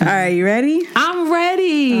right, you ready? I'm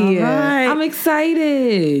ready. All right. I'm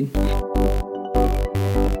excited.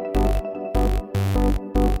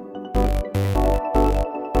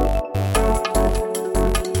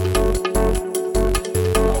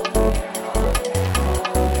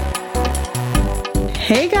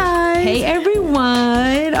 Hey guys. Hey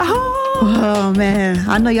everyone. Oh man,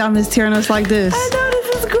 I know y'all miss hearing us like this. I know,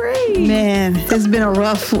 this is great. Man, it's been a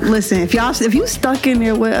rough. Listen, if you stuck in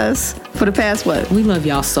there with us for the past We love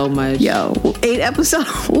y'all so much. 8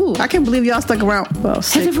 episodes. Ooh, I can't believe y'all stuck around. Well, Has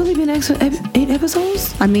 6. it really been 8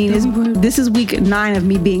 episodes? I mean, this is week 9 of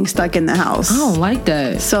me being stuck in the house. I don't like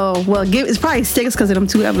that. So, well, it's probably 6 because of them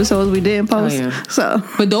 2 episodes we didn't post. Oh, yeah. So,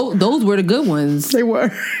 But those were the good ones. they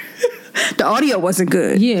were. The audio wasn't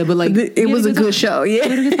good. Yeah, but like it was a good show. Yeah. We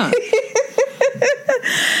had a good time.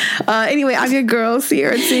 Anyway, I'm your girl,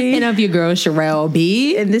 Sierra T. And I'm your girl, Sherelle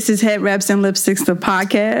B. And this is Head Wraps and Lipsticks, the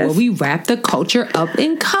podcast. Where we wrap the culture up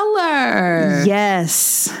in color.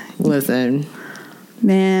 Yes. Listen.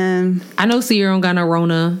 Man. I know Sierra don't got no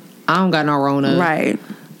Rona. I don't got no Rona. Right.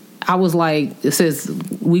 I was like, it says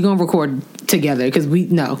we gonna record together because we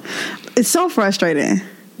know. It's so frustrating.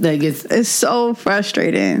 Like it's so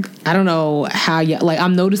frustrating. I don't know how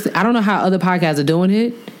I'm noticing. I don't know how other podcasts are doing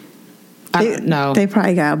it. I don't know. They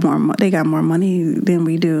probably got more. They got more money than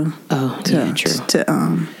we do. Oh, yeah, true.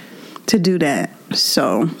 To do that.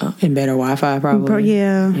 So and better Wi-Fi probably.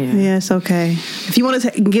 Yeah, it's okay. If you want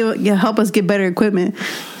to help us get better equipment,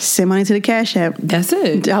 send money to the Cash App. That's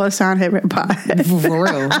it. $ Head Wrap Pod. For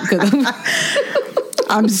real.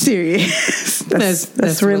 I'm serious.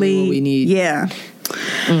 That's really what we need. Yeah.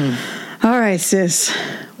 All right, sis.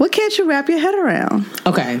 What can't you wrap your head around?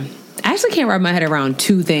 Okay. I actually can't wrap my head around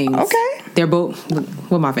 2 things. Okay. They're both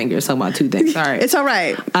with my fingers talking about 2 things. All right. It's all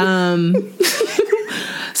right.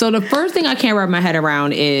 So the first thing I can't wrap my head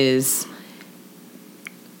around is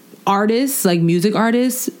artists, like music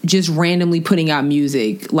artists, just randomly putting out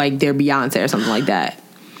music like they're Beyonce or something like that.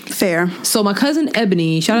 Fair. So my cousin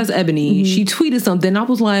Ebony, shout out to Ebony, she tweeted something. I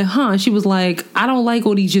was like, she was like, I don't like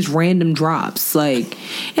all these just random drops. Like,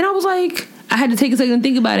 and I was like, I had to take a second and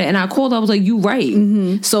think about it. And I called, I was like, you right.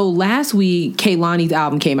 Mm-hmm. So last week, Kehlani's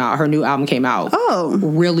album came out. Her new album came out. Oh.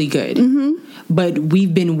 Really good. Mm-hmm. But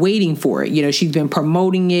we've been waiting for it. You know, she's been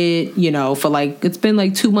promoting it, for it's been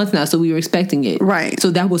like 2 months now. So we were expecting it. Right.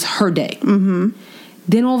 So that was her day. Mm-hmm.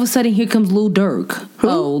 Then all of a sudden, here comes Lil Durk.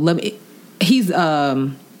 Who? He's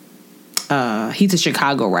a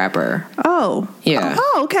Chicago rapper. Oh. Yeah.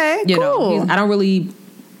 Oh, okay. Cool. I don't really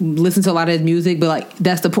listen to a lot of his music, but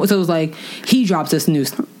that's the point. So it was like he drops this new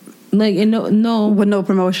and no with no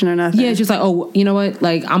promotion or nothing. Yeah, it's just like, oh, you know what?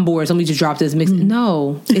 Like, I'm bored, so let me just drop this mix.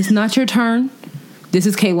 No, it's not your turn. This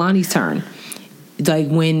is Kehlani's turn. It's like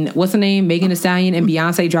when what's the name? Megan Thee Stallion and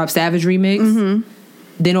Beyonce dropped Savage remix. Mm-hmm.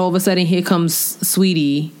 Then all of a sudden here comes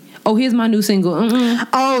Sweetie. Oh, here's my new single. Mm-mm.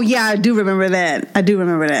 Oh, yeah, I do remember that.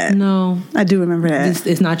 No. I do remember that.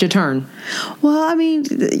 It's not your turn. Well, I mean,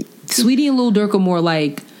 Sweetie and Lil Durk are more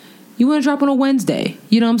like, you want to drop on a Wednesday.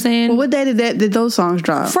 You know what I'm saying? Well, what day did those songs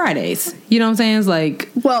drop? Fridays. You know what I'm saying? It's like...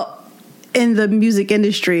 Well, in the music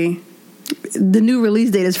industry, the new release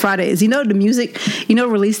date is Fridays.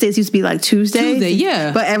 Release dates used to be like Tuesdays. Tuesday,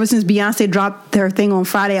 yeah. But ever since Beyonce dropped her thing on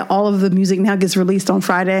Friday, all of the music now gets released on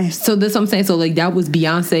Friday. So that's what I'm saying. So like that was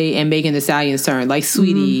Beyonce and Megan Thee Stallion's turn. Like,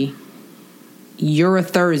 Sweetie, you're a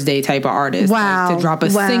Thursday type of artist. Wow. Like, to drop a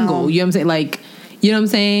single. You know what I'm saying? Like, you know what I'm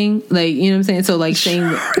saying? Like, you know what I'm saying? So like saying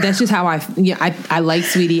that's just how I like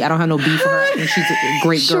Sweetie. I don't have no beef with her, and she's a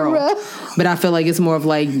great girl. But I feel like it's more of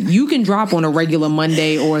like, you can drop on a regular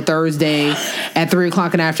Monday or Thursday at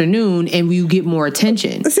 3:00 in the afternoon and you get more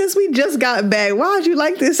attention. Since we just got back, why would you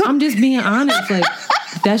like this? I'm just being honest. Like,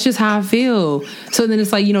 that's just how I feel. So then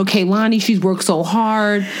it's like, Kehlani, she's worked so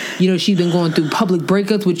hard. She's been going through public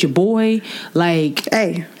breakups with your boy. Like,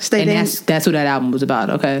 hey, stay and that's what that album was about.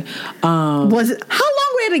 Okay. Was it? How long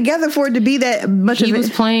were they together for it to be that much? He was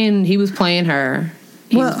playing her.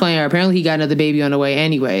 He was playing her. Apparently, he got another baby on the way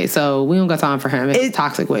anyway. So we don't got time for him. It's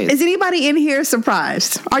toxic ways. Is anybody in here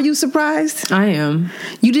surprised? Are you surprised? I am.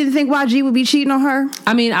 You didn't think YG would be cheating on her?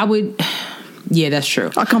 I mean, I would. Yeah, that's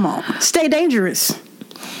true. Oh, come on. Stay dangerous.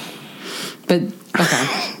 But okay.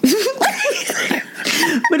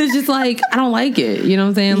 But it's just like, I don't like it. You know what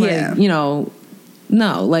I'm saying? Yeah. Like,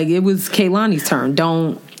 no. Like, it was Kehlani's turn.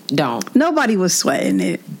 Don't. Nobody was sweating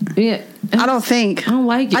it. Yeah. I don't think. I don't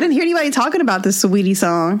like it. I didn't hear anybody talking about the Sweetie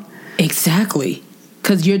song. Exactly.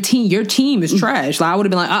 Because your team is trash. Like, I would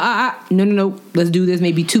have been like, no. Let's do this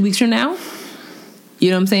maybe 2 weeks from now. You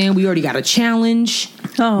know what I'm saying? We already got a challenge.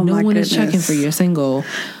 Oh, no my one goodness. is checking for your single.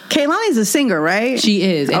 Kehlani's a singer, right? She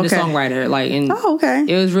is, and Okay. a songwriter. Like, and okay.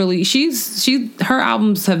 it was really her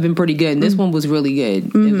albums have been pretty good, and this one was really good.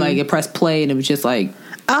 Mm-hmm. Like, it pressed play, and it was just like,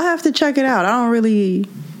 I'll have to check it out. I don't really,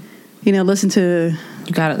 listen to.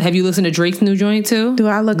 have you listened to Drake's new joint too? Do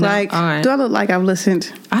I look like? All right. Do I look like I've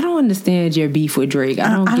listened? I don't understand your beef with Drake. I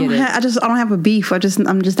don't get it. I don't have a beef. I'm just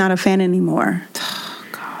not a fan anymore.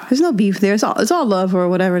 There's no beef there. It's all love or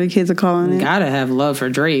whatever the kids are calling it. Gotta have love for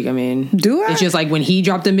Drake. I mean, Do I? It's just like when he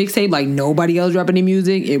dropped a mixtape, like nobody else dropped any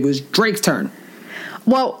music. It was Drake's turn.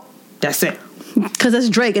 Well, That's it. because that's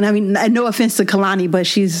Drake, and I mean, no offense to Kehlani, but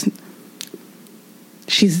she's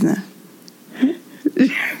not.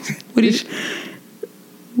 What is?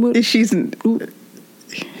 She's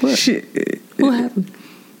What? She, What happened?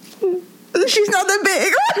 she's not that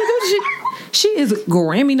big. She is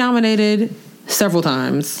Grammy nominated several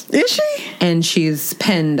times, Is she? and she's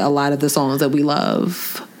penned a lot of the songs that we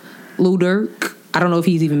love. Lil Durk. I don't know if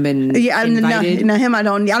he's even been invited. No, him I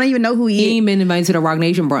don't even know who He he is. ain't been invited to the Rock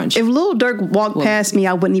Nation brunch. If Lil Durk walked past me,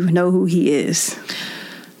 I wouldn't even know who he is.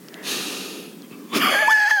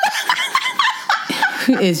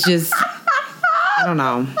 It's just, I don't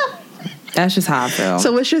know. That's just how I feel.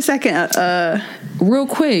 So what's your second? Real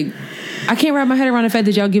quick, I can't wrap my head around the fact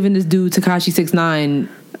that y'all giving this dude Tekashi 6ix9ine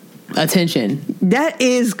attention. That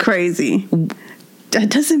is crazy. That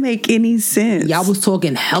doesn't make any sense. Y'all was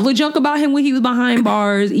talking hella junk about him when he was behind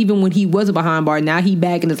bars, even when he wasn't behind bars. Now he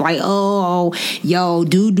back and it's like, oh, yo,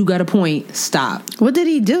 dude, you got a point. Stop. What did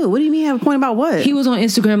he do? What do you mean have a point about what? He was on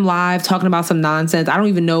Instagram Live talking about some nonsense. I don't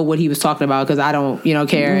even know what he was talking about because I don't,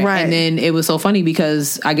 care. Right. And then it was so funny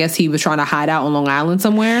because I guess he was trying to hide out on Long Island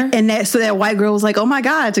somewhere. And that white girl was like, "Oh my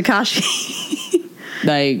God, Tekashi."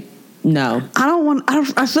 Like, no.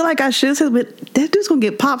 I feel like I should say, but that dude's gonna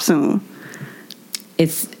get popped soon.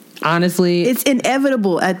 It's honestly, It's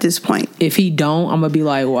inevitable at this point. if he don't, I'm gonna be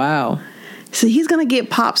like, wow, So he's gonna get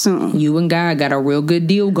popped soon. you and Guy got a real good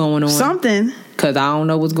deal going on. Something. Because I don't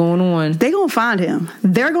know what's going on. They're gonna find him.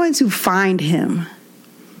 They're going to find him.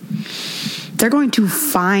 They're going to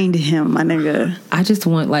find him, my nigga. I just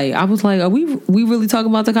want, I was like, are we really talking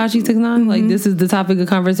about Tekashi 6ix9ine? Mm-hmm. Like, this is the topic of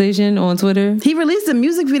conversation on Twitter? He released a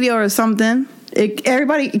music video or something.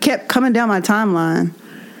 Everybody kept coming down my timeline,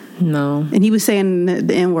 No. and he was saying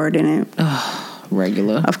the N-word in it.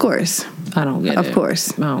 Regular. Of course. I don't get it. Of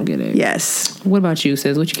course. I don't get it. Yes. What about you,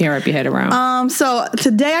 sis? What you can't wrap your head around? So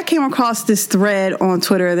today I came across this thread on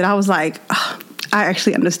Twitter that I was like, I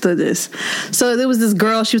actually understood this. So there was this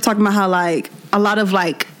girl, she was talking about how a lot of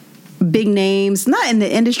big names, not in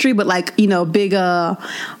the industry, but big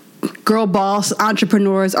girl boss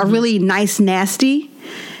entrepreneurs are really nice, nasty.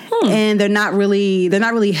 And they're not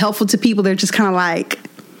really helpful to people. They're just kind of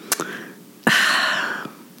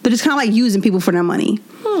they're just kind of using people for their money.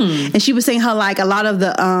 And she was saying how a lot of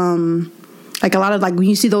the when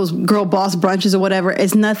you see those girl boss brunches or whatever,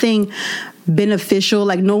 it's nothing beneficial.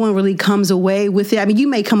 No one really comes away with it. I mean, you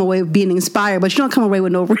may come away being inspired, but you don't come away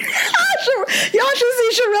with no. Y'all should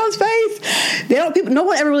see Sherelle's face. No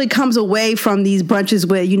one ever really comes away from these brunches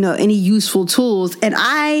with any useful tools. And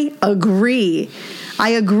I agree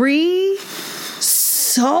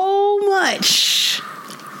so much.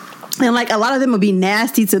 And a lot of them will be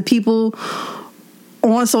nasty to people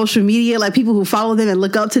on social media, people who follow them and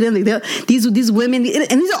look up to them. These women,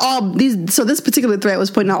 and these are all these. So this particular thread was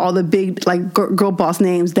putting out all the big girl boss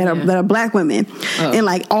names that are black women,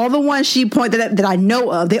 and all the ones she pointed at that I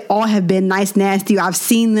know of, they all have been nice, nasty. I've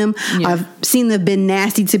seen them. Yeah. I've seen them been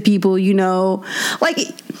nasty to people. You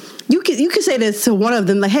could say this to one of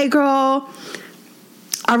them, hey girl,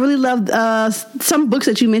 I really loved some books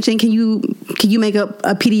that you mentioned. Can you make a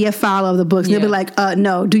PDF file of the books? And they'll be like,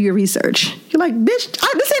 no, do your research. You're like, bitch,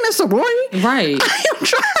 this ain't a sorority. Right. I'm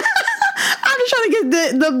just trying to get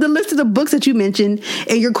the list of the books that you mentioned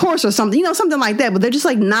in your course or something, something like that. But they're just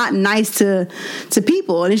not nice to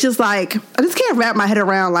people. And it's just I just can't wrap my head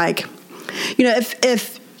around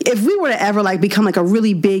if we were to ever become a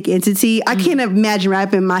really big entity, I can't imagine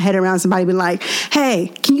wrapping my head around somebody being like,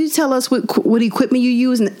 hey, can you tell us what equipment you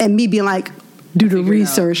use? And me being like, do the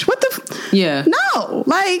research. What the? Yeah. No.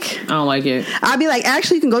 I don't like it. I'd be like,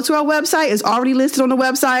 actually, you can go to our website. It's already listed on the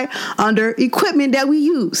website under equipment that we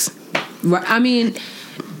use. Right. I mean,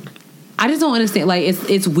 I just don't understand.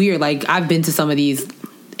 It's weird. I've been to some of these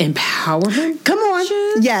empowerment. Come on.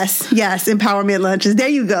 lunches? Yes, empowerment lunches. There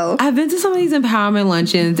you go. I've been to some of these empowerment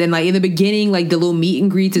luncheons, and in the beginning, the little meet and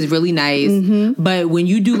greets is really nice. Mm-hmm. But when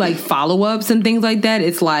you do follow ups and things like that,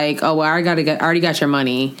 it's oh, well, I already got your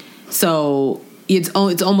money. So it's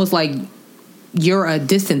almost like you're a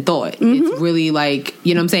distant thought. It's really like,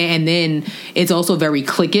 you know what I'm saying? And then it's also very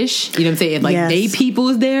cliquish. You know what I'm saying? Like they people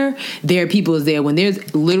is there, their people is there. When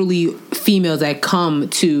there's literally females that come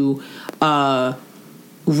to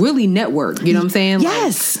really network, you know what I'm saying?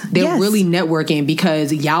 Yes. Like, they're really networking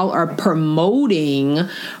because y'all are promoting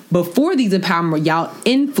before these empowerment, y'all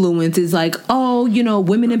influence is like, oh, you know,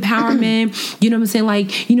 women empowerment, you know what I'm saying?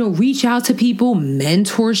 Like, you know, reach out to people,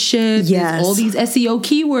 mentorship, there's all these SEO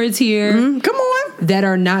keywords here. Come on. That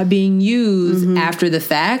are not being used after the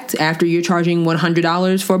fact, after you're charging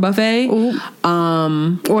 $100 for a buffet. Or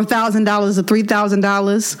 $1,000 or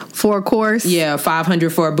 $3,000 for a course. Yeah,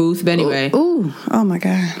 $500 for a booth. But anyway. Ooh. Oh my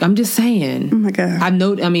God. I'm just saying. Oh my God. I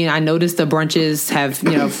noticed the brunches have,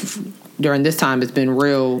 you know, during this time it's been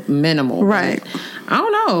real minimal. Right. I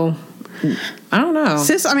don't know.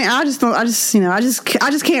 Sis, I mean, I just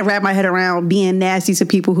can't wrap my head around being nasty to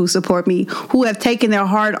people who support me, who have taken their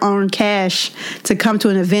hard-earned cash to come to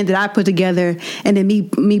an event that I put together, and then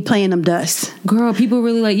me playing them dust. Girl, people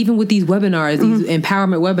really like, even with these webinars, these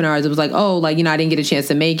empowerment webinars, it was like, oh, like, you know, I didn't get a chance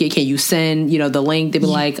to make it. Can you send, you know, the link? They'd be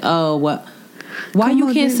like, oh, what? Why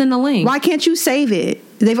you can't send the link? Why can't you save it?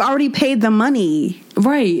 They've already paid the money.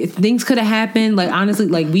 Right. Things could have happened. Like, honestly,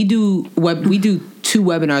 like we do 2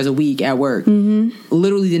 webinars a week at work.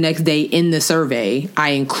 Literally the next day in the survey,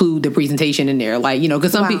 I include the presentation in there. Like, you know,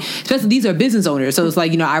 because some people, especially these are business owners. So it's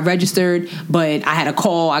like, you know, I registered, but I had a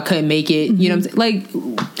call. I couldn't make it. You know what I'm saying? Like,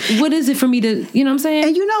 what is it for me to, you know what I'm saying?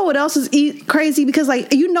 And you know what else is crazy? Because,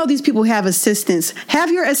 like, you know, these people have assistants.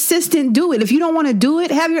 Have your assistant do it. If you don't want to do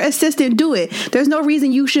it, have your assistant do it. There's no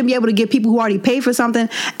reason you shouldn't be able to give people who already paid for something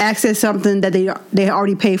access something that they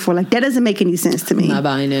already paid for. Like, that doesn't make any sense to me. Not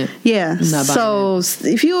buying it. Yeah. Not buying it.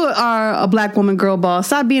 If you are a black woman girl boss,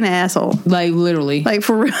 stop being an asshole. Like, literally. Like,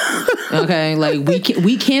 for real. Okay, like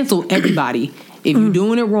we cancel everybody if you're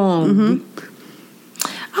doing it wrong.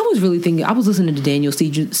 I was really thinking. I was listening to Daniel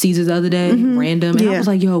Caesar the other day, random, and I was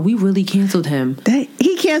like, "Yo, we really canceled him."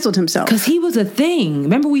 He canceled himself because he was a thing.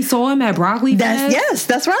 Remember, we saw him at Broccoli Fest? Yes,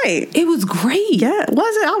 that's right. It was great. Yeah,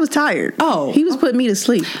 was it? I was tired. Oh, he was putting me to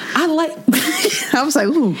sleep. I was like,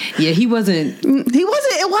 ooh. Yeah, he wasn't.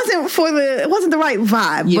 It wasn't the right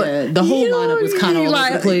vibe. Yeah, but the whole lineup was kind of all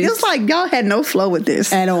over the place. It was like y'all had no flow with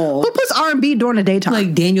this at all. Who puts R&B during the daytime?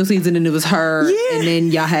 Like Daniel Caesar, and it was her, and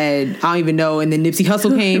then y'all had I don't even know, and then Nipsey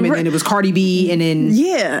Hussle came, and then it was Cardi B, and then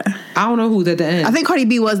I don't know who's at the end. I think Cardi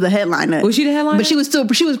B was the headliner. Was she the headliner?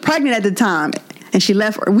 But she was pregnant at the time, and she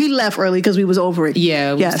left. We left early because we was over it.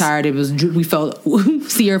 Yeah, we was tired. It was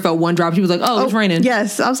Sierra felt one drop. She was like, "Oh, it's raining."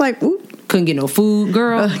 Yes, I was like, ooh. Couldn't get no food,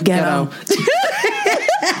 girl. Ghetto.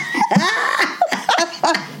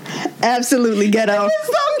 Absolutely ghetto. It's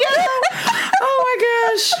so ghetto. Oh my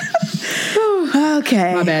gosh.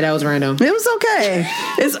 Okay. My bad. That was random. It was okay.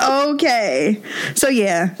 It's okay. So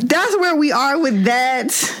yeah, that's where we are with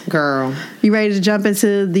that. Girl, you ready to jump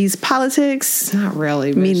into these politics? Not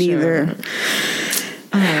really. Me neither.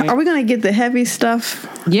 Right. Are we gonna get the heavy stuff?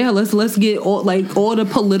 Yeah, let's get all the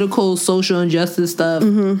political, social injustice stuff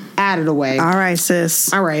out of the way. All right,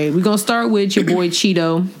 sis. All right, we're gonna start with your boy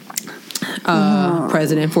Cheeto,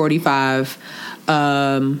 President 45.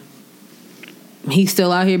 He's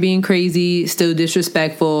still out here being crazy, still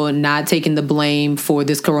disrespectful, not taking the blame for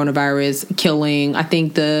this coronavirus killing. I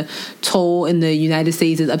think the toll in the United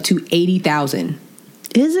States is up to 80,000.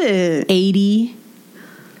 Is it 80,000?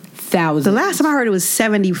 The last time I heard it was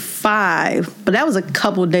 75, but that was a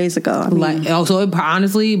couple of days ago. I mean,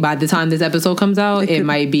 honestly, by the time this episode comes out, it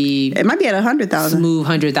might be at 100,000, smooth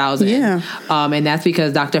 100,000. Yeah, and that's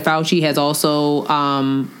because Dr. Fauci has also,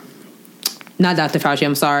 not Dr. Fauci.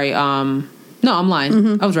 I'm sorry. No, I'm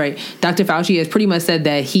lying. I was right. Dr. Fauci has pretty much said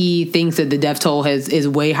that he thinks that the death toll is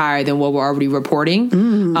way higher than what we're already reporting,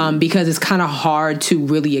 because it's kind of hard to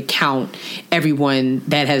really account everyone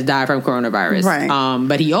that has died from coronavirus. Right.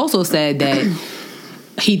 But he also said that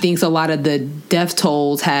he thinks a lot of the death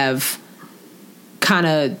tolls have kind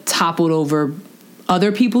of toppled over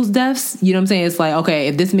other people's deaths. You know what I'm saying? It's like, okay,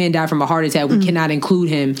 if this man died from a heart attack, we cannot include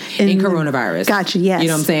him in coronavirus. Gotcha, yes. You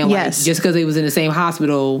know what I'm saying? Like, just because he was in the same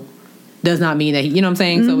hospital does not mean that you know what I'm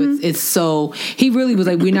saying? So it's so he really was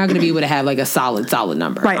like, we're not going to be able to have like a solid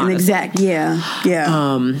number. Right, honestly. an exact, yeah.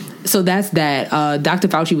 So that's that. Dr.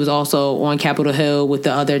 Fauci was also on Capitol Hill with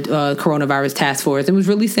the other coronavirus task force and was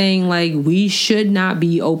really saying like, we should not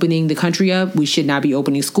be opening the country up. We should not be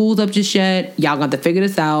opening schools up just yet. Y'all got to figure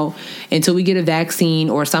this out until we get a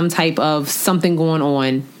vaccine or some type of something going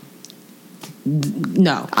on.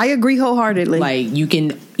 No, I agree wholeheartedly. Like you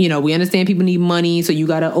can, we understand people need money, so you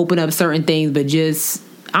got to open up certain things, but just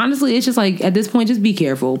honestly, it's just like at this point, just be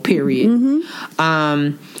careful. Period.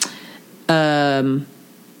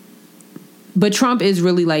 But Trump is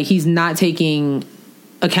really like, he's not taking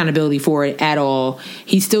accountability for it at all.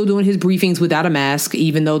 He's still doing his briefings without a mask,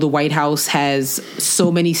 even though the White House has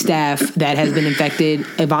so many staff that has been infected.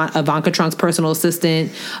 Ivanka Trump's personal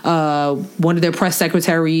assistant, one of their press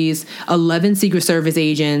secretaries, 11 Secret Service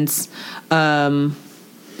agents.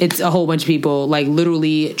 It's a whole bunch of people. Like,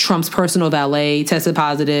 literally, Trump's personal valet tested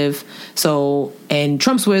positive. So, and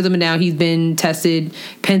Trump swears him now. He's been tested.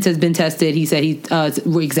 Pence has been tested. He said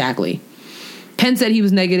exactly. Pence said he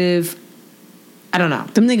was negative. I don't know.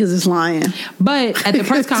 Them niggas is lying. But at the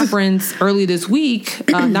press conference early this week,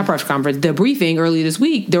 not press conference, the briefing early this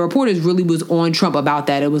week, the reporters really was on Trump about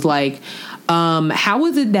that. It was like, how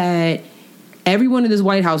is it that everyone in this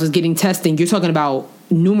White House is getting testing? You're talking about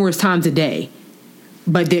numerous times a day.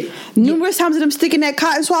 But numerous times of them sticking that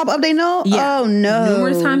cotton swab up their nose? Yeah. Oh, no.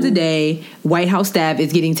 Numerous times a day, White House staff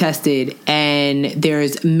is getting tested, and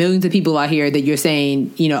there's millions of people out here that you're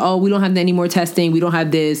saying, we don't have any more testing. We don't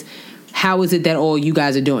have this. How is it that all you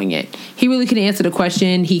guys are doing it? He really couldn't answer the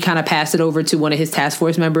question. He kind of passed it over to one of his task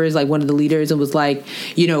force members, like one of the leaders, and was like,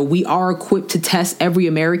 we are equipped to test every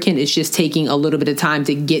American. It's just taking a little bit of time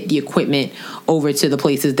to get the equipment over to the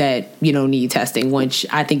places that, need testing, which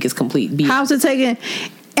I think is complete BS. How's it taking?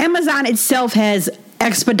 Amazon itself has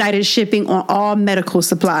expedited shipping on all medical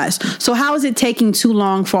supplies. So how is it taking too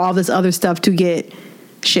long for all this other stuff to get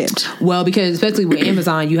shipped? Well, because especially with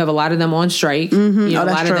Amazon, you have a lot of them on strike. Mm-hmm. A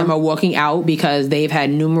lot of them are walking out because they've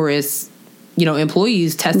had numerous,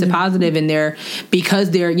 employees tested Mm-hmm. positive, and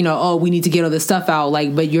because they're, we need to get all this stuff out.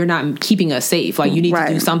 Like, but you're not keeping us safe. Like, you need to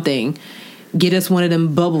do something. Get us one of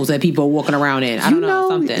them bubbles that people are walking around in. I don't know,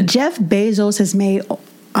 something. Jeff Bezos has made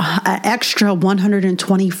an extra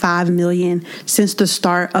 $125 million since the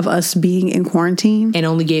start of us being in quarantine, and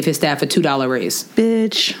only gave his staff a $2 raise.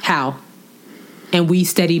 Bitch, how? And we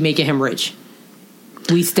steady making him rich.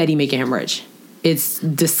 It's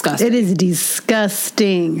disgusting. It is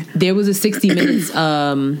disgusting. There was a 60 Minutes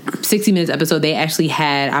episode. They actually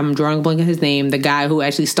had, I'm drawing a blank on his name, the guy who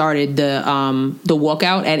actually started the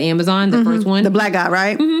walkout at Amazon, the first one. The black guy,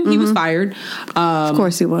 right? He was fired. Of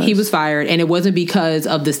course he was. He was fired, and it wasn't because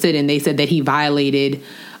of the sit-in. They said that he violated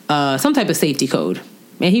some type of safety code.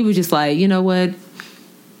 And he was just like, you know what?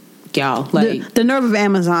 Y'all, like the nerve of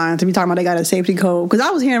Amazon to be talking about they got a safety code, because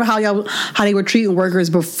I was hearing about how they were treating workers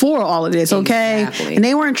before all of this, okay? Exactly. And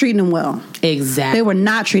they weren't treating them well. Exactly. They were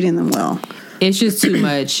not treating them well. It's just too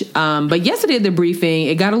much. But yesterday at the briefing,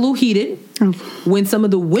 it got a little heated when some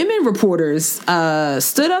of the women reporters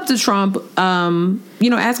stood up to Trump,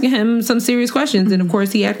 asking him some serious questions. And of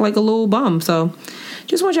course, he acted like a little bum. So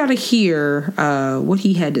just want y'all to hear what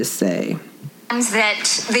he had to say.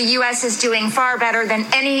 That the U.S. is doing far better than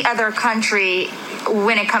any other country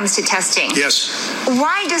when it comes to testing. Yes.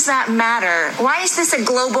 Why does that matter? Why is this a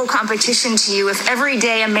global competition to you if every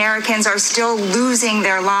day Americans are still losing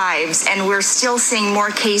their lives and we're still seeing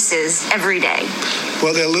more cases every day?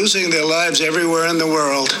 Well, they're losing their lives everywhere in the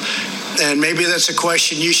world, and maybe that's a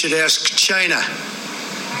question you should ask China.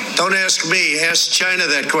 Don't ask me, ask China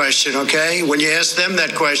that question, okay? When you ask them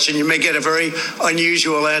that question, you may get a very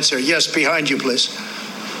unusual answer. Yes, behind you, please.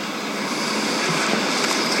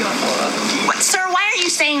 Sir, why are you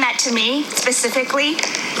saying that to me specifically?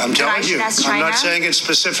 I'm telling you, I'm not saying it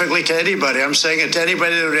specifically to anybody. I'm saying it to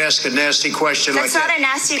anybody that would ask a nasty question like that. That's not a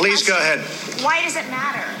nasty question. Please go ahead. Why does it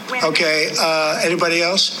matter? Okay, anybody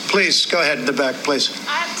else? Please, go ahead in the back, please.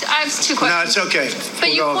 I have two questions. No, it's okay.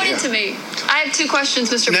 But you pointed to me. I have two questions,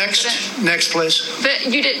 Mr. President. Next, please. But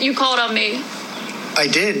you called on me. I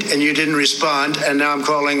did, and you didn't respond, and now I'm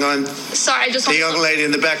calling on the young lady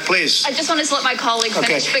in the back, please. I just wanted to let my colleague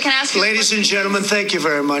finish, but can I ask you ladies and gentlemen, thank you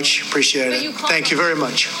very much. Appreciate it. Thank you very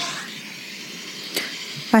much.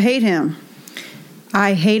 I hate him.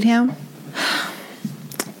 I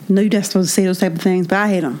know you're not supposed to say those type of things, but I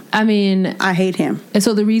hate him. I mean, I hate him. And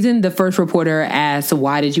so the reason the first reporter asked,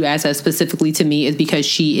 why did you ask that specifically to me, is because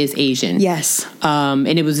she is Asian. Yes. And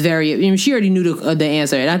it was she already knew the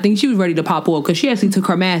answer. And I think she was ready to pop off because she actually took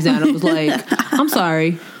her mask down and was like, I'm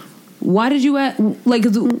sorry. Why did you ask? Like,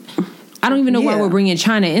 I don't even know why we're bringing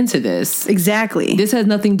China into this. Exactly. This has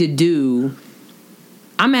nothing to do.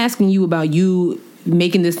 I'm asking you about you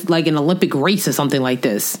making this like an Olympic race or something like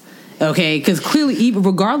this. Okay, because clearly, even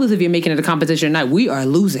regardless if you're making it a competition or not, we are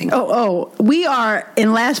losing. Oh, we are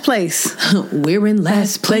in last place. We're in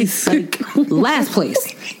last place. Like, last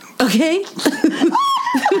place. Okay?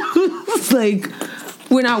 It's like,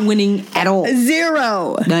 we're not winning at all.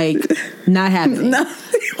 Zero. Like, not happening. No.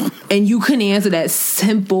 And you couldn't answer that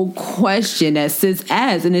simple question that Sis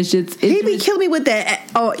asked. And it's just... He be killing me with that.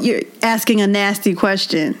 Oh, you're asking a nasty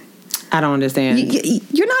question. I don't understand.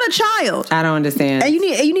 You're not a child. I don't understand. And you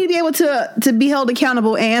need to be able to be held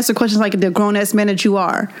accountable and answer questions like the grown-ass man that you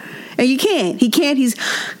are. And you can't. He can't. He's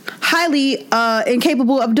highly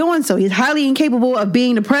incapable of doing so. He's highly incapable of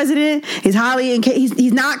being the president. He's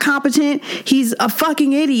he's not competent. He's a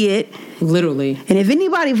fucking idiot. Literally. And if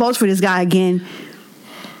anybody votes for this guy again,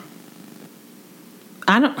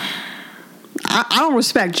 I don't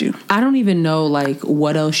respect you. I don't even know like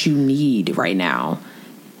what else you need right now.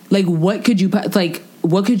 Like what could you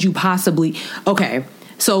possibly? Okay,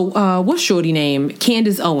 so what's shorty name?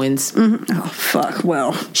 Candace Owens. Mm-hmm. Oh fuck.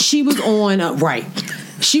 Well, she was on right.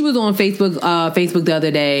 She was on Facebook the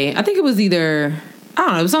other day. I think it was either I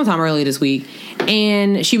don't know. It was sometime early this week.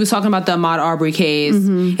 And she was talking about the Ahmaud Arbery case.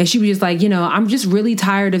 Mm-hmm. And she was just like, I'm just really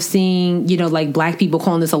tired of seeing, like black people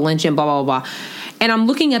calling this a lynching, blah, blah, blah. And I'm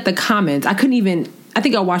looking at the comments. I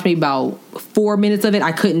think I watched maybe about 4 minutes of it.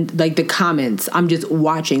 I couldn't, like, the comments. I'm just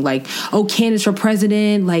watching, like, oh, Candace for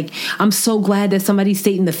president. Like, I'm so glad that somebody's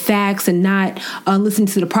stating the facts and not listening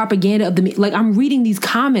to the propaganda of the... Like, I'm reading these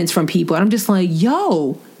comments from people, and I'm just like,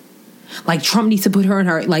 yo... Like Trump needs to put her in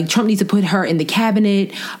the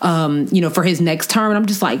cabinet, for his next term. And I'm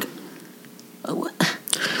just like,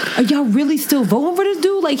 are y'all really still voting for this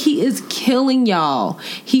dude? Like, he is killing y'all.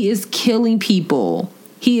 He is killing people.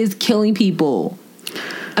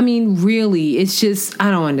 I mean, really, it's just,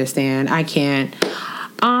 I don't understand. I can't.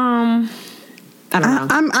 I don't know.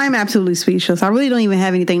 I'm absolutely speechless. I really don't even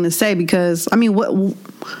have anything to say because, I mean, what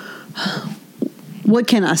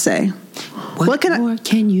can I say? What more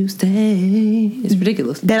can you say? It's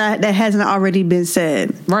ridiculous. That hasn't already been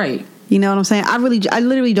said. Right. You know what I'm saying? I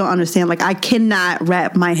literally don't understand. Like, I cannot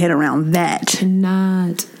wrap my head around that.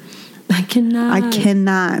 I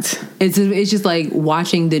cannot. It's just like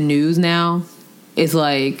watching the news now. It's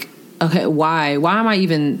like, okay, why?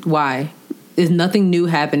 Why? There's nothing new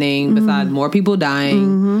happening besides more people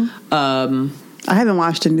dying. Mm-hmm. I haven't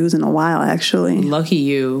watched the news in a while, actually. Lucky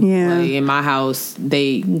you. Yeah. Like, in my house,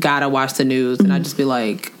 they gotta watch the news, and I just be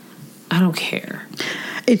like, I don't care.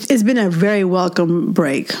 It's been a very welcome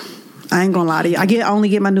break. I ain't gonna lie to you. I only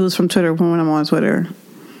get my news from Twitter when I'm on Twitter.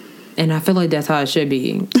 And I feel like that's how it should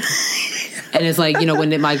be. And it's like,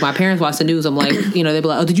 when my parents watch the news, I'm like, they be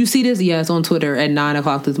like, oh, did you see this? Yeah, it's on Twitter at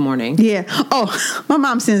 9:00 this morning. Yeah. Oh, my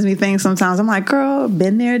mom sends me things sometimes. I'm like, girl,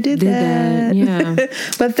 been there, did that. Yeah.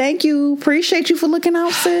 But thank you. Appreciate you for looking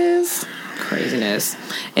out, sis. Craziness.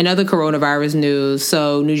 In other coronavirus news,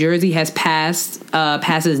 so New Jersey has passes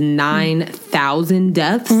 9,000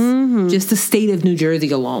 deaths. Mm-hmm. Just the state of New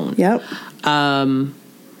Jersey alone. Yep. I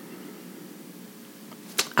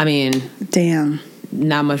mean, damn.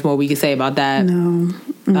 Not much more we can say about that. No.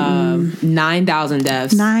 9,000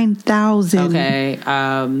 deaths. 9,000. Okay.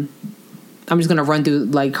 I'm just going to run through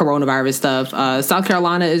like coronavirus stuff. South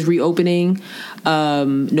Carolina is reopening.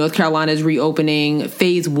 North Carolina is reopening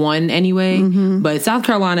phase 1 anyway. Mm-hmm. But South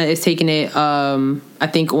Carolina is taking it, I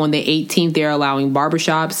think on the 18th, they're allowing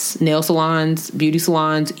barbershops, nail salons, beauty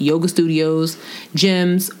salons, yoga studios,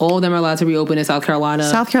 gyms. All of them are allowed to reopen in South Carolina.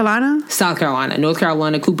 South Carolina? South Carolina. North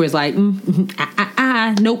Carolina, Cooper's like,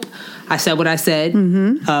 nope. I said what I said.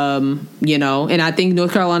 Mm-hmm. And I think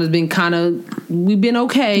North Carolina's been we've been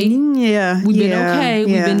okay. Yeah. We've been okay. Yeah.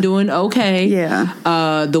 We've been doing okay.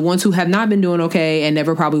 Yeah. The ones who have not been doing okay and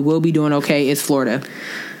never probably will be doing okay is Florida.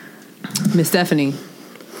 Miss Stephanie,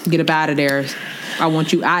 get up out of there. I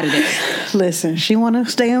want you out of there. Listen, she want to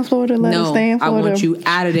stay in Florida. Let her stay in Florida. I want you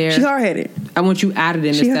out of there. She's hard-headed. I want you out of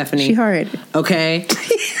there, Miss Stephanie. She hard-headed. Okay.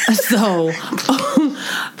 So,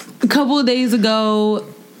 a couple of days ago,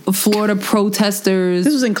 Florida protesters.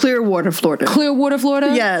 This was in Clearwater, Florida. Clearwater,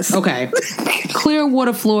 Florida? Yes. Okay.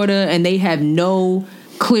 Clearwater, Florida, and they have no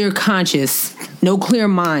clear conscience, no clear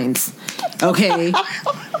minds. Okay.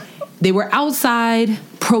 They were outside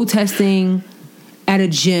protesting at a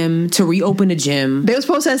gym to reopen a gym. They was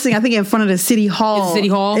protesting, I think, in front of the City Hall. City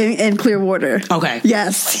Hall? In Clearwater. Okay.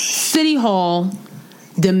 Yes. City Hall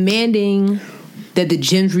demanding that the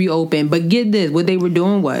gyms reopen. But get this, what they were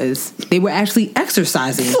doing was they were actually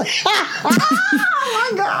exercising. Oh,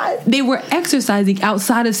 my God. They were exercising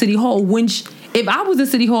outside of City Hall, which if I was in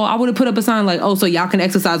City Hall, I would have put up a sign like, oh, so y'all can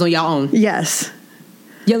exercise on y'all own. Yes.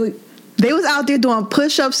 Yeah, they was out there doing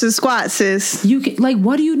push-ups and squats, sis. You can, like,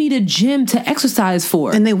 what do you need a gym to exercise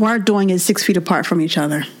for? And they weren't doing it 6 feet apart from each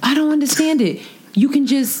other. I don't understand it. You can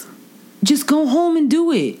just go home and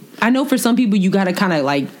do it. I know for some people you got to kind of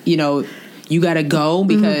like, you got to go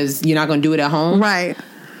because you're not going to do it at home. Right.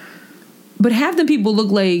 But half the people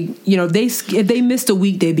look like, if they missed a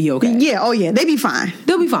week, they'd be okay. Yeah, oh yeah, they'd be fine.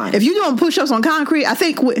 They'll be fine. If you're doing push-ups on concrete, I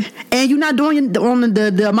think, and you're not doing on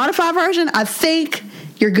the modified version, I think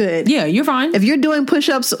you're good. Yeah, you're fine. If you're doing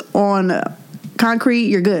push-ups on concrete,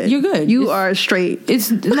 you're good. You're good. You are straight.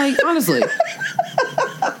 It's like, honestly.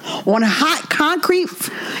 On hot concrete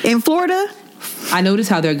in Florida, I noticed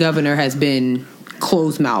how their governor has been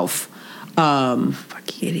closed mouth.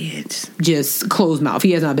 fuck idiots. Just closed mouth.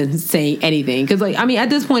 He has not been saying anything. Because, like, I mean, at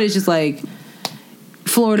this point, it's just like,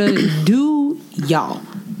 Florida, do y'all.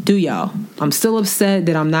 I'm still upset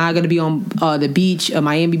that I'm not going to be on the beach,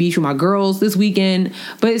 Miami Beach with my girls this weekend.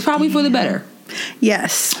 But it's probably for the better.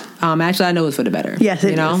 Yes. Actually, I know it's for the better. Yes,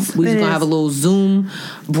 it is. We're just going to have a little Zoom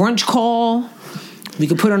brunch call. We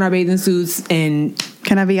could put on our bathing suits and...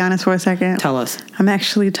 Can I be honest for a second? Tell us. I'm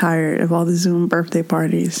actually tired of all the Zoom birthday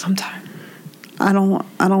parties. I'm tired. I don't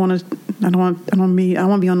want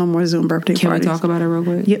to be on no more Zoom birthday Can parties. we talk about it real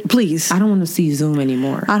quick? Yeah, please. I don't want to see Zoom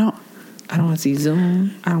anymore. I don't want to see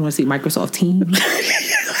Zoom. I don't want to see Microsoft Teams.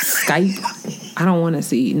 Skype. I don't want to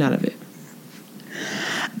see none of it.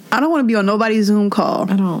 I don't want to be on nobody's Zoom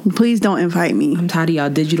call. I don't. Please don't invite me. I'm tired of y'all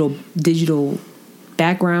digital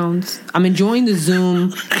backgrounds. I'm enjoying the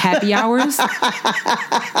Zoom happy hours.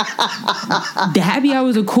 The happy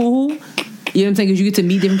hours are cool. You know what I'm saying? Because you get to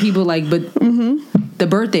meet different people. Like, but the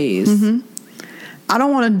birthdays. Mm-hmm. I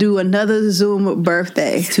don't want to do another Zoom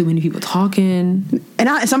birthday. It's too many people talking. And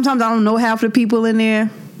sometimes I don't know half the people in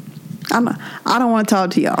there. I don't want to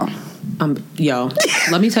talk to y'all. Yo,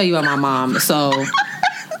 let me tell you about my mom. So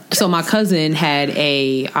my cousin had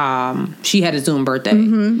she had a Zoom birthday.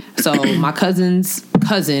 Mm-hmm. So my cousin's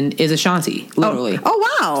cousin is Ashanti, literally.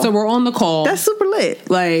 Oh wow. So we're on the call. That's super lit.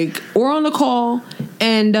 Like, we're on the call,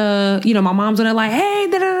 and my mom's on there like, hey,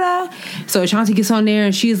 da da da. So Ashanti gets on there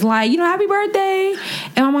and she's like, happy birthday.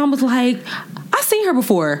 And my mom was like, I seen her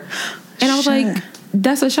before. And I was like,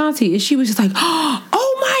 that's Ashanti. And she was just like,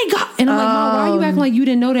 oh my God. And I'm like, Mom, why are you acting like you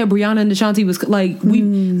didn't know that Brianna and Ashanti was like, we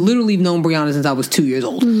literally known Brianna since I was 2 years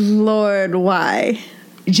old. Lord, why?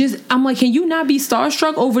 I'm like, can you not be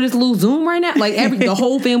starstruck over this little Zoom right now? Like, the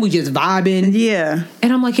whole family just vibing. Yeah.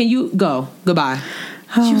 And I'm like, can you go? Goodbye.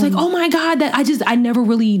 She was like, oh my God, I never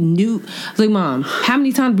really knew. I was like, Mom, how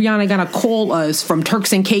many times Brianna got to call us from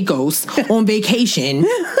Turks and Caicos on vacation?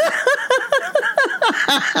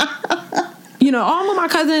 I'm with my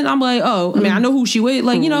cousin. I'm like, oh, I mean, I know who she with.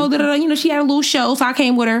 Like, she had a little show, so I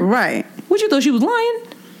came with her. Right. What, you thought she was lying?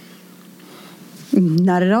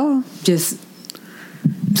 Not at all. Just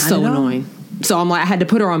so annoying. So I'm like, I had to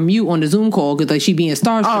put her on mute on the Zoom call because like she being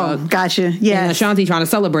starstruck. Oh, gotcha. Yeah. And Ashanti trying to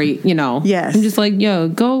celebrate. Yes. I'm just like, yo,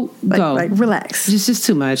 go. Like, relax. It's just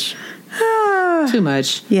too much. Too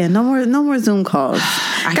much. Yeah, no more Zoom calls.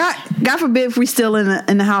 God forbid if we're still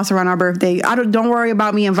in the house around our birthday. Don't worry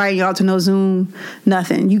about me inviting y'all to no Zoom,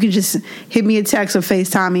 nothing. You can just hit me a text or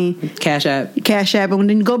FaceTime me. Cash App, and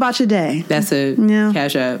then go about your day. That's it. Yeah.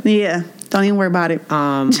 Cash App. Yeah. Don't even worry about it.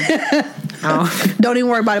 Don't even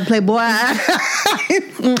worry about it, Playboy.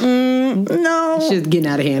 No. It's just getting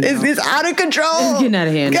out of hand. It's out of control. It's getting out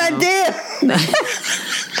of hand. God damn.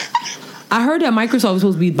 I heard that Microsoft was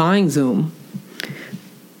supposed to be buying Zoom.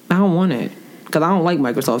 I don't want it because I don't like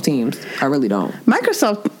Microsoft Teams. I really don't.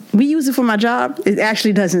 Microsoft, we use it for my job. It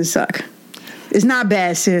actually doesn't suck. It's not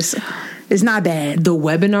bad, sis. It's not bad. The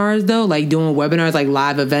webinars, though, like doing webinars, like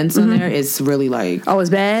live events on there, it's really like... Oh, it's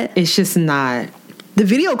bad? It's just not... The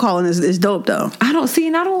video calling is dope, though. I don't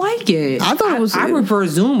like it. I thought it was... I prefer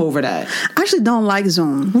Zoom over that. I actually don't like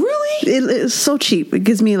Zoom. Really? It's so cheap. It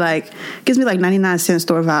gives me like 99-cent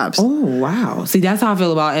store vibes. Oh, wow. See, that's how I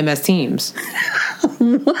feel about MS Teams.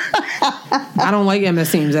 I don't like MS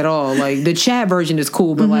Teams at all. Like, the chat version is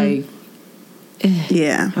cool, but like...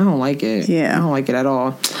 Yeah. I don't like it. Yeah. I don't like it at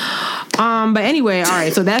all. But anyway, all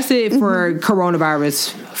right. So that's it for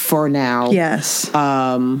coronavirus for now. Yes.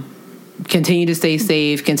 Continue to stay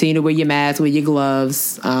safe. Continue to wear your mask, wear your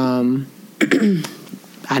gloves. I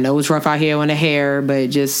know it's rough out here on the hair,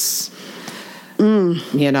 but just,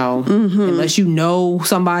 unless you know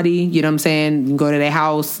somebody, you know what I'm saying, you can go to their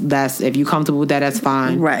house. If you're comfortable with that, that's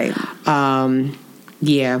fine. Right.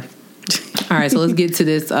 Yeah. All right, so let's get to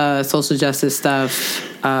this social justice stuff.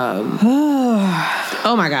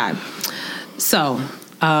 Oh my God. So,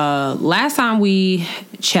 last time we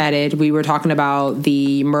chatted, we were talking about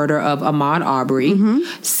the murder of Ahmaud Arbery.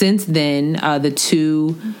 Since then, the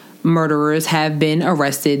two murderers have been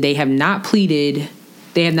arrested. They have not pleaded.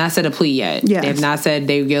 They have not said a plea yet. Yes. They have not said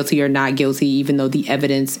they're guilty or not guilty, even though the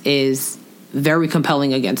evidence is very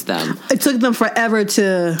compelling against them. It took them forever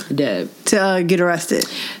to get arrested.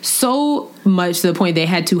 So much to the point they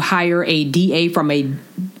had to hire a DA from a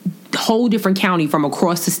whole different county from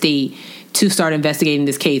across the state to start investigating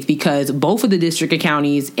this case because both of the district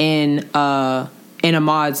counties in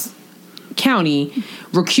Ahmaud's County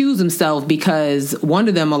recused himself because one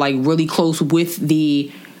of them are like really close with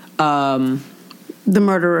the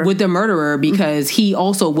murderer because he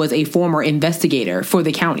also was a former investigator for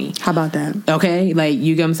the county. How about that? Okay, like,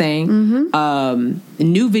 you get what I'm saying?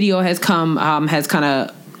 Mm-hmm. New video has come, has kind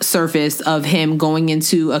of surfaced of him going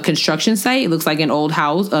into a construction site. It looks like an old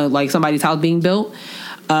house, like somebody's house being built.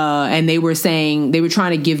 And they were saying, they were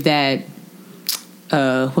trying to give that,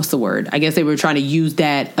 what's the word? I guess they were trying to use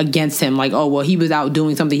that against him. Like, oh, well, he was out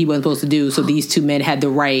doing something he wasn't supposed to do. So these two men had the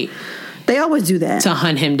right. They always do that. To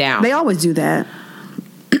hunt him down. They always do that.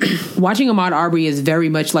 Watching Ahmaud Arbery is very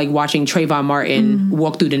much like watching Trayvon Martin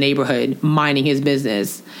walk through the neighborhood, minding his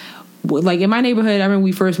business. Like, in my neighborhood, I remember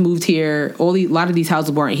we first moved here, a lot of these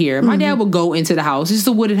houses weren't here. My dad would go into the house. It's just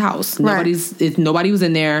a wooded house. Right. Nobody was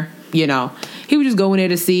in there, you know. He would just go in there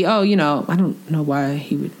to see, oh, you know, I don't know why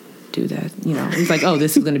he would do that. You know, he's like, oh,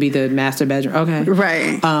 this is going to be the master bedroom. Okay.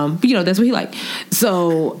 Right. But, you know, that's what he liked.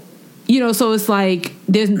 So, you know, so it's like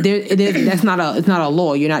it's not a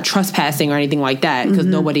law. You're not trespassing or anything like that because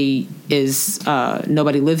nobody lives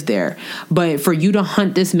there. But for you to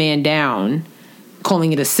hunt this man down,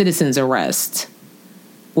 calling it a citizen's arrest,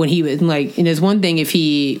 when he was like, and there's one thing if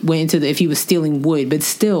he was stealing wood, but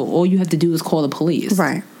still, all you have to do is call the police,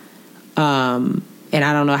 right? And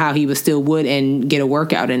I don't know how he would steal wood and get a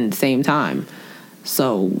workout in at the same time.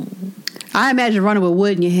 So I imagine running with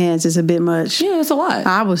wood in your hands is a bit much. Yeah, it's a lot.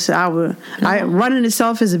 Running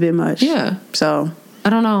itself is a bit much. Yeah. So I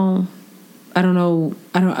don't know.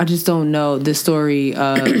 I just don't know the story.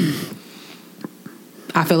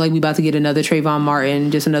 I feel like we about to get another Trayvon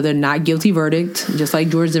Martin, just another not guilty verdict, just like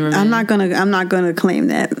George Zimmerman. I'm not gonna claim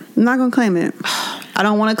that. I'm not gonna claim it. I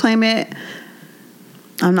don't want to claim it.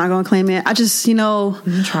 I'm not gonna claim it. I just, you know,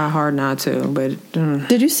 I try hard not to. But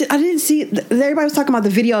did you see? I didn't see. Everybody was talking about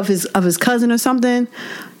the video of his cousin or something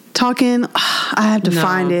talking. I have to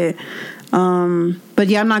find it. But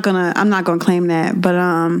yeah, I'm not gonna claim that. But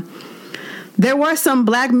there were some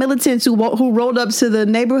black militants who rolled up to the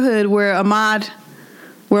neighborhood where Ahmaud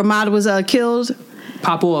was killed.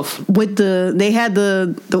 Pop off. They had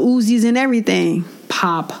the Uzis and everything.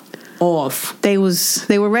 Pop off. They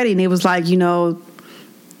were ready, and they was like, you know,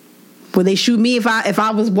 would they shoot me if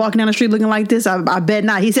I was walking down the street looking like this? I bet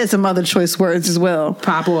not. He said some other choice words as well.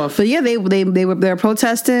 Pop off. But yeah, they were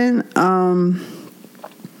protesting.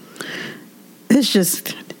 It's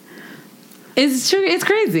true. It's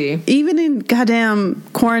crazy. Even in goddamn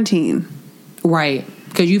quarantine, right?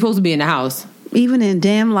 Because you're supposed to be in the house. Even in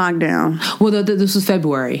damn lockdown. Well, this was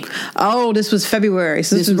February. Oh, this was February.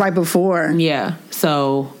 So this was right before. Yeah.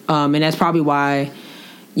 So, and that's probably why,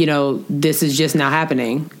 you know, this is just now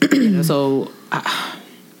happening. You know, so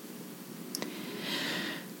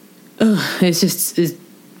it's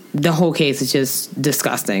the whole case is just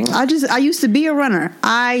disgusting. I used to be a runner.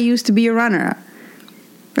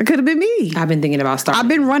 It could have been me. I've been thinking about starting. I've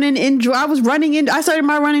been running I started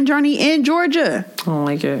my running journey in Georgia. I don't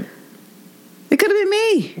like it. It could have been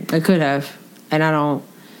me. It could have. And I don't.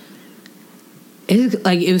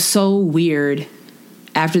 It was so weird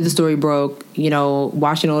after the story broke, you know,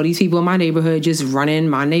 watching all these people in my neighborhood just running,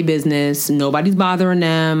 mind their business. Nobody's bothering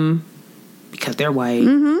them because they're white.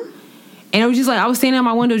 Mm-hmm. And it was just like, I was standing at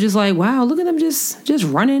my window just like, wow, look at them just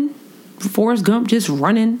running. Forrest Gump just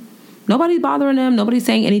running. Nobody's bothering them. Nobody's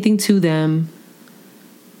saying anything to them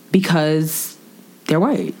because they're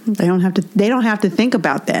white. They don't have to think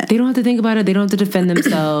about that. They don't have to think about it. They don't have to defend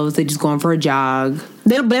themselves. They just going for a jog.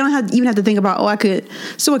 They don't even have to think about,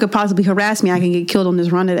 someone could possibly harass me. I can get killed on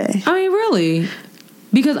this run today. I mean, really?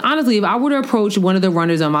 Because honestly, if I were to approach one of the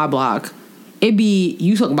runners on my block, it'd be,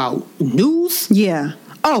 you talking about news? Yeah.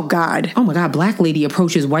 Oh God. Oh my God. Black lady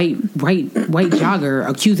approaches white jogger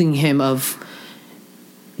accusing him of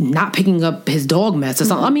not picking up his dog mess or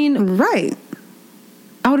something. I mean, right.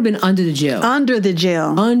 I would have been under the jail. Under the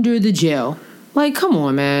jail. Like, come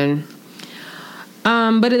on, man.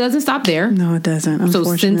 But it doesn't stop there. No, it doesn't.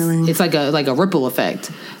 Unfortunately. So since it's like a ripple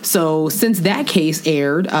effect. So since that case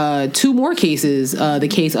aired, two more cases, the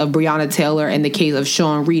case of Breonna Taylor and the case of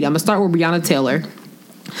Sean Reed. I'm gonna start with Breonna Taylor.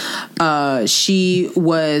 She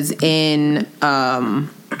was in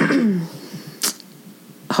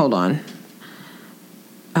hold on.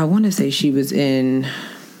 I want to say she was in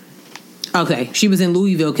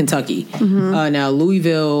Louisville, Kentucky. Mm-hmm. Now,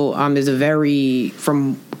 Louisville is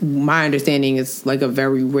from my understanding, it's like a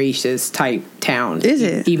very racist type town. Is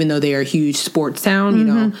it? Even though they are a huge sports town, you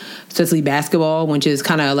know, especially basketball, which is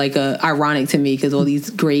kind of like ironic to me because all these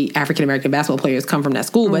great African-American basketball players come from that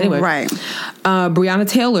school. But anyway, right. Breonna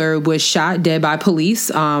Taylor was shot dead by police,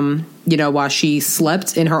 while she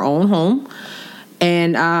slept in her own home.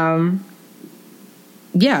 And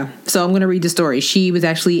Yeah, so I'm going to read the story. She was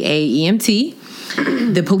actually a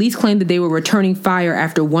EMT. The police claimed that they were returning fire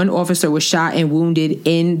after one officer was shot and wounded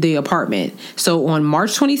in the apartment. So on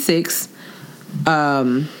March 26th,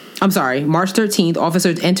 March 13th,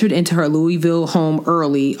 officers entered into her Louisville home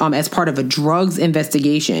early as part of a drugs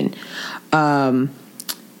investigation. And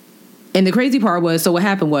the crazy part was, so what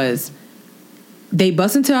happened was they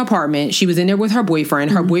bust into her apartment. She was in there with her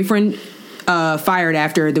boyfriend. Her boyfriend fired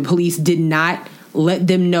after the police did not let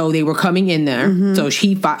them know they were coming in there. So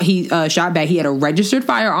he shot back. He had a registered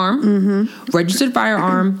firearm.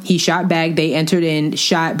 He shot back. They entered in,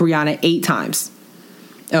 shot Brianna 8 times.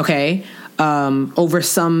 Okay. Over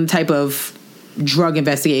some type of drug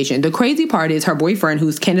investigation. The crazy part is her boyfriend,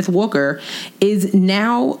 who's Kenneth Walker, is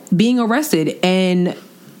now being arrested and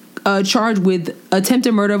charged with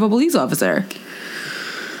attempted murder of a police officer.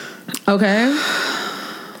 Okay.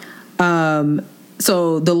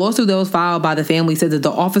 So the lawsuit that was filed by the family said that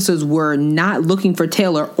the officers were not looking for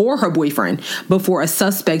Taylor or her boyfriend, but for a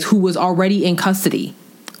suspect who was already in custody.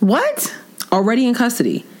 What? Already in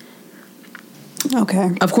custody.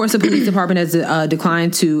 Okay. Of course, the police department has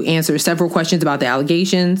declined to answer several questions about the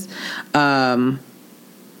allegations. I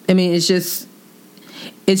mean, it's just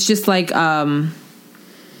like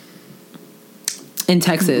in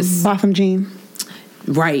Texas. Botham Jean.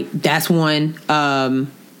 Right. That's one.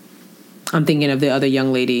 I'm thinking of the other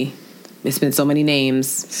young lady. It's been so many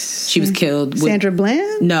names. She was killed. Sandra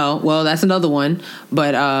Bland? No. Well, that's another one.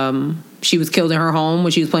 But she was killed in her home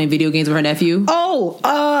when she was playing video games with her nephew. Oh.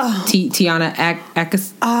 Tiana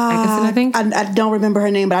Atkinson, I think. I don't remember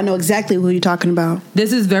her name, but I know exactly who you're talking about.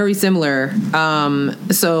 This is very similar.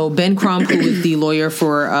 So Ben Crump, who is the lawyer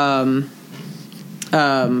for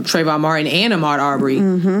Trayvon Martin and Ahmaud Arbery,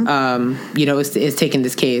 is taking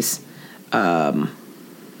this case.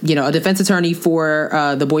 A defense attorney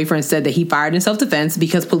for the boyfriend said that he fired in self-defense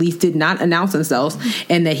because police did not announce themselves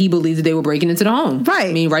and that he believed that they were breaking into the home. Right.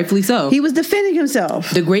 I mean, rightfully so. He was defending himself.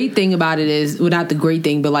 The great thing about it is, well, not the great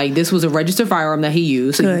thing, but like this was a registered firearm that he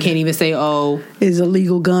used. So you can't even say, it's a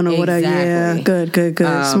legal gun or whatever. Yeah, good.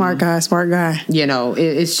 Smart guy.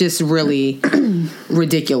 It's just really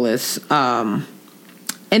ridiculous. And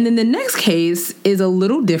then the next case is a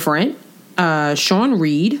little different. Sean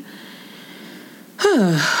Reed.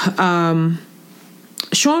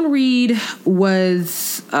 Sean Reed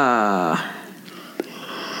was how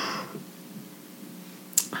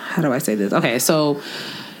do I say this? Okay, so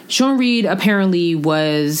Sean Reed apparently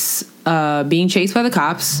was being chased by the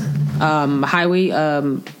cops. High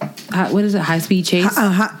speed chase?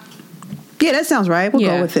 Yeah, that sounds right. We'll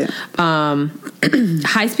go with it.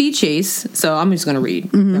 High speed chase. So I'm just going to read.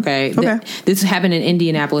 Okay. This happened in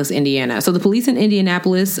Indianapolis, Indiana. So the police in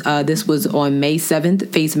Indianapolis, this was on May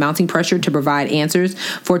 7th, faced mounting pressure to provide answers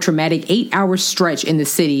for a traumatic 8-hour stretch in the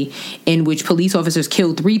city in which police officers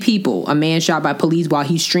killed 3 people. A man shot by police while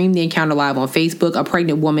he streamed the encounter live on Facebook. A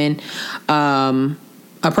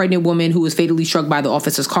pregnant woman who was fatally struck by the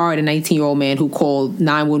officer's car, and a 19-year-old man who called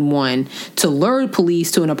 911 to lure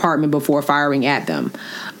police to an apartment before firing at them.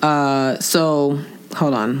 So,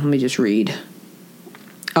 hold on. Let me just read.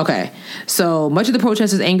 Okay. So, much of the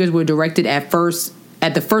protesters' angers were directed at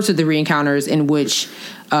the first of the re-encounters in which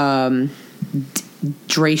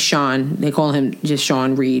Drayshawn, they call him just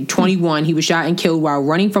Sean Reed, 21. He was shot and killed while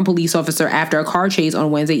running from police officer after a car chase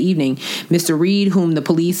on Wednesday evening. Mr. Reed, whom the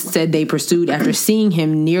police said they pursued after seeing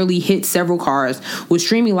him nearly hit several cars, was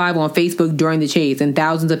streaming live on Facebook during the chase, and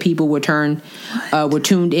thousands of people were tuned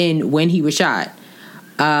in when he was shot.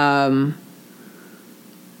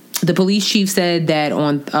 The police chief said that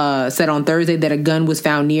on Thursday that a gun was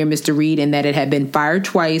found near Mr. Reed and that it had been fired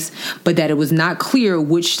twice, but that it was not clear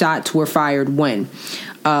which shots were fired when.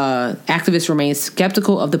 Activists remain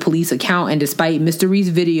skeptical of the police account, and despite Mr. Reed's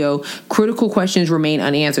video, critical questions remain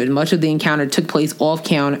unanswered. Much of the encounter took place off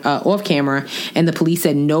camera, and the police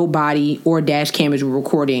said no body or dash cameras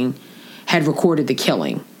had recorded the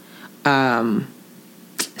killing.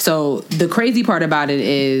 So the crazy part about it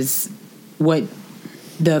is what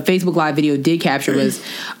the Facebook Live video did capture was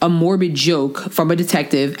a morbid joke from a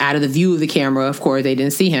detective out of the view of the camera. Of course, they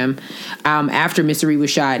didn't see him after Mr. Reed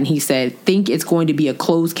was shot, and he said, "Think it's going to be a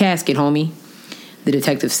closed casket, homie," the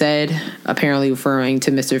detective said, apparently referring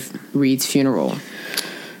to Mr. Reed's funeral.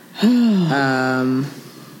 So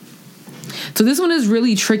this one is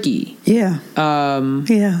really tricky. Yeah.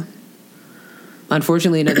 Yeah.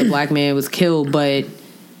 Unfortunately, another black man was killed, but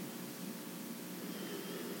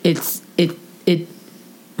I'm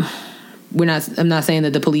not saying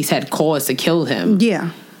that the police had cause to kill him. Yeah,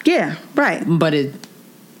 right. But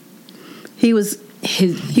he was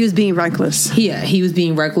he was being reckless. He was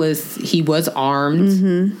being reckless. He was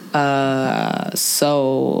armed.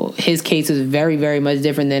 So his case is very, very much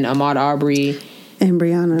different than Ahmaud Arbery and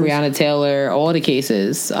Breonna Taylor, all the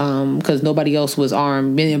cases, because nobody else was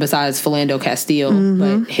armed besides Philando Castile,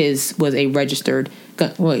 but his was a registered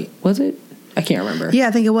gun. Wait, was it? I can't remember. Yeah,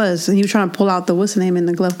 I think it was. And he was trying to pull out the what's the name in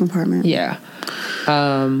the glove compartment. Yeah.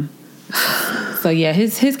 So yeah,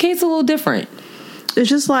 his case is a little different. It's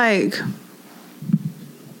just like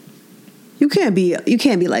you can't be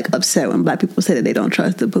like upset when black people say that they don't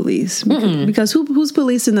trust the police because who's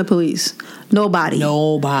policing the police? Nobody.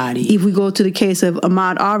 If we go to the case of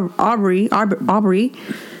Ahmaud Arbery,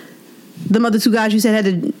 the other two guys you said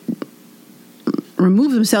had to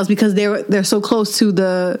remove themselves because they're so close to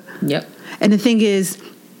the. Yep. And the thing is,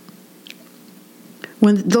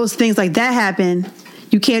 when those things like that happen,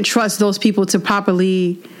 you can't trust those people to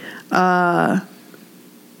properly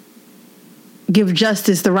give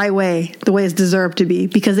justice the right way, the way it's deserved to be,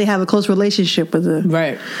 because they have a close relationship with it.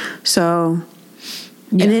 Right. So,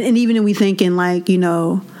 yeah. and even if we thinking like, you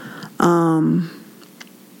know,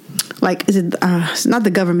 like is it it's not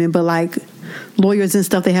the government, but like lawyers and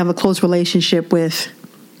stuff, they have a close relationship with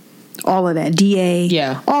all of that. DA,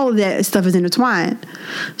 yeah, all of that stuff is intertwined.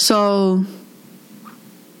 So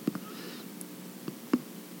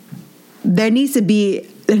there needs to be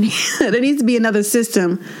another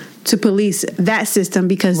system to police that system,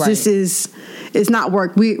 because it's not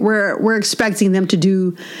work. We're expecting them to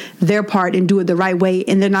do their part and do it the right way,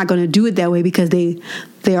 and they're not going to do it that way because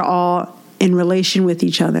they're all in relation with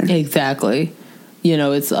each other. Exactly. You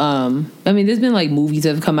know, it's I mean, there's been like movies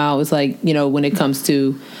that have come out. It's like, you know, when it comes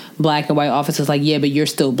to black and white officers, like, yeah, but you're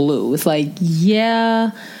still blue. It's like,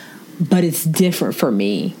 yeah, but it's different for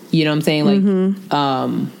me. You know what I'm saying?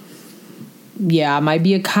 Like, yeah, I might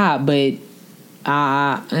be a cop, but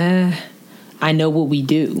I know what we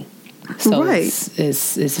do. So right.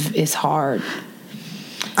 It's hard.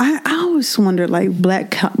 I always wondered, like,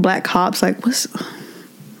 black cops, like, what's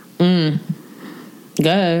good.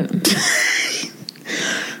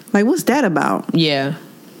 Like, what's that about? Yeah.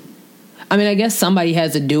 I mean, I guess somebody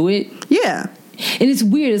has to do it. Yeah. And it's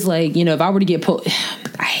weird. It's like, you know, if I were to get pulled,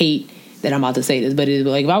 I hate that I'm about to say this, but it's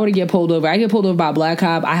like, if I were to get pulled over, I get pulled over by a black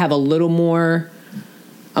cop, I'm a little more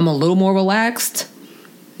relaxed.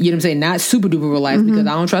 You know what I'm saying? Not super duper relaxed because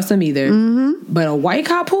I don't trust them either. But a white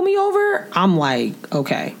cop pull me over, I'm like,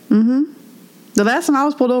 okay. The last time I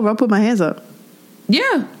was pulled over, I put my hands up.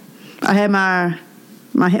 Yeah. I had my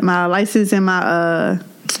license and my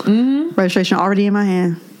registration already in my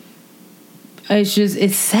hand.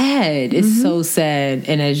 It's sad. It's so sad.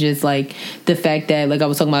 And it's just like the fact that, like I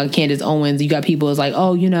was talking about Candace Owens, you got people is like,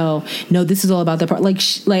 oh, you know, no, this is all about the part. Like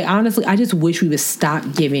honestly, I just wish we would stop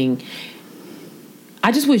giving.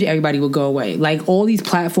 I just wish everybody would go away. Like all these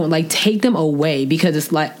platforms, like take them away, because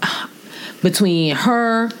it's like between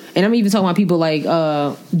her and I'm even talking about people like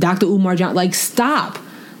Dr. Umar Johnson. Like stop.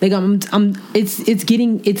 Like it's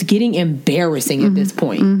getting embarrassing at this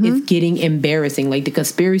point. It's getting embarrassing. Like the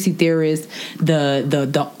conspiracy theorists,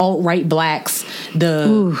 the alt-right blacks,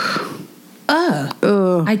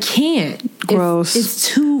 I can't. Gross. It's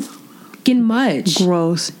too fucking much.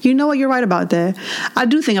 Gross. You know what? You're right about that. I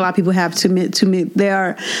do think a lot of people have to admit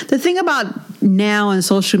the thing about now in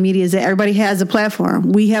social media is that everybody has a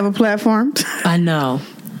platform. We have a platform. I know.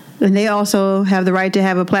 And they also have the right to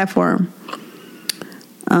have a platform.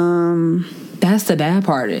 That's the bad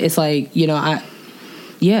part. It's like, you know,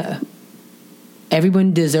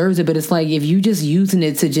 everyone deserves it, but it's like if you just using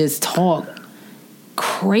it to just talk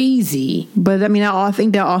crazy. But I mean, I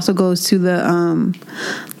think that also goes to the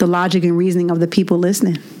logic and reasoning of the people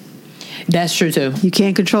listening. That's true too. You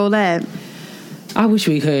can't control that. I wish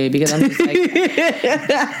we could, because I'm just like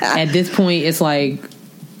at this point it's like,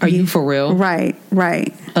 are you for real? Right.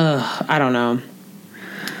 I don't know.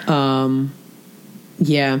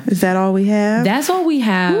 Yeah. Is that all we have? That's all we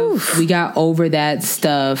have. Oof. We got over that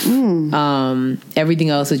stuff. Everything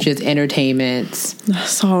else is just entertainment.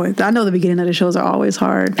 So I know the beginning of the shows are always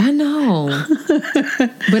hard. I know.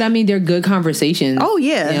 But I mean, they're good conversations. Oh, yeah.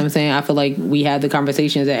 You know what I'm saying? I feel like we have the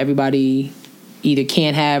conversations that everybody either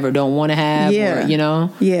can't have or don't want to have. Yeah. Or, you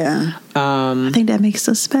know? Yeah. I think that makes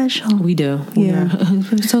us special. We do. Yeah.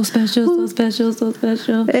 So special.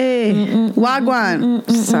 Hey. Wagwan.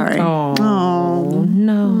 Sorry. Oh,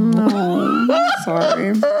 no.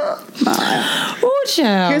 Sorry. Oh,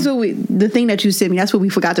 child. Here's the thing that you sent me. That's what we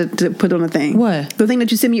forgot to put on the thing. What? The thing that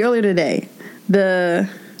you sent me earlier today. The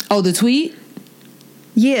tweet?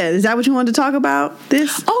 Yeah, is that what you wanted to talk about?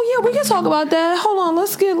 This? Oh yeah, we can talk about that. Hold on,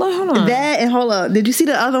 hold on. That and hold up. Did you see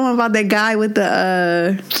the other one about that guy with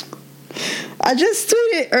the I just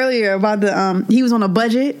tweeted earlier about the he was on a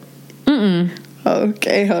budget.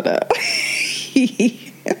 Okay, hold up. Let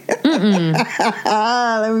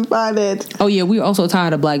me find it. Oh yeah, we're also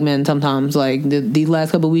tired of black men sometimes. Like these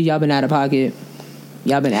last couple of weeks, y'all been out of pocket.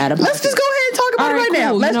 Let's just go ahead and talk about it right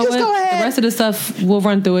now. Let's just go ahead. The rest of the stuff, we'll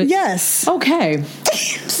run through it. Yes. Okay.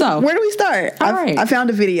 So where do we start? All right. I found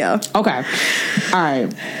a video. Okay. All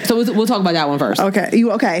right. So we'll talk about that one first.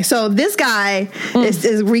 Okay. So this guy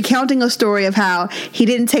is recounting a story of how he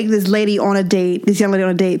didn't take this young lady on a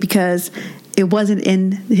date because it wasn't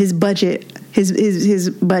in his budget. His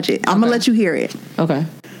budget. I'm gonna let you hear it. Okay.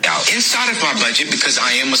 Now, inside of my budget, because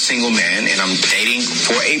I am a single man and I'm dating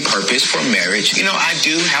for a purpose, for marriage, I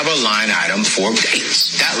do have a line item for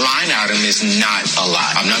dates. That line item is not a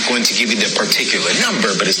lot. I'm not going to give you the particular number,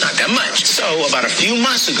 but it's not that much. So about a few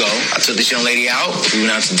months ago, I took this young lady out. We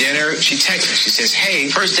went out to dinner. She texted me. She says, hey,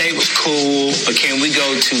 first date was cool, but can we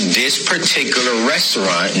go to this particular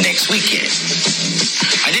restaurant next weekend?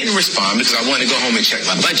 I didn't respond because I wanted to go home and check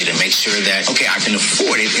my budget and make sure that, okay, I can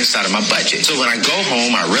afford it inside of my budget. So when I go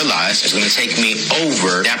home, I realize it's going to take me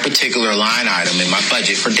over that particular line item in my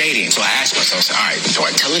budget for dating. So I asked myself, I said, all right, do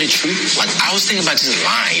I tell her the truth? Like, I was thinking about just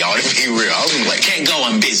lying, y'all, to be real. I was like, can't go,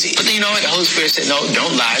 I'm busy. But then, you know what? The Holy Spirit said, no,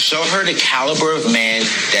 don't lie. Show her the caliber of man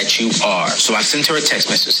that you are. So I sent her a text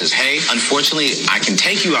message that says, hey, unfortunately, I can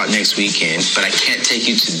take you out next weekend, but I can't take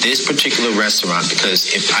you to this particular restaurant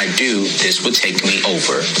because if I do, this would take me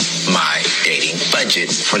over my dating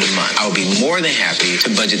budget for the month. I would be more than happy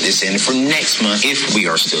to budget this in for next month if we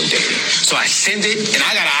are still dating. So I send it, and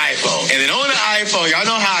I got an iPhone. And then on the iPhone, y'all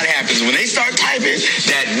know how it happens. When they start typing,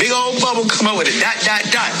 that big old bubble come up with a ...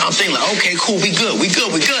 I'm thinking like, okay, cool, we good.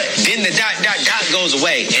 Then the ... goes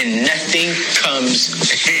away, and nothing comes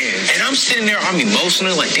in. And I'm sitting there, I'm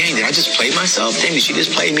emotional, like, dang, did I just play myself? Dang, did she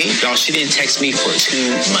just play me? Y'all, she didn't text me for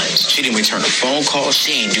 2 months. She didn't return a phone call.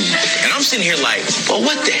 She ain't do nothing. And I'm sitting here like, well,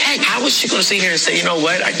 what the heck? How is she going to sit here and say, you know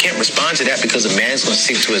what? I can't respond to that because a man's going to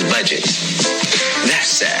stick to his budget.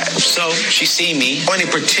 That's sad. So she see me on a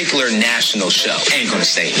particular national show. I ain't going to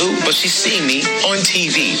say who, but she see me on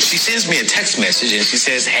TV. She sends me a text message and she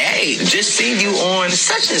says, hey, just seen you on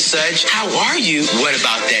such and such. How are you? What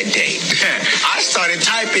about that date? I started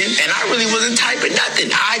typing and I really wasn't typing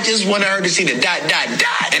nothing. I just wanted her to see the ...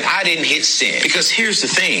 and I didn't hit send. Because here's the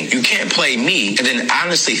thing. You can't play me and then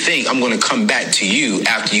honestly think I'm going to come back to you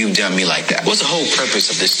after you've done me like that. What's the whole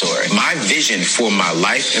purpose of this story? My vision for my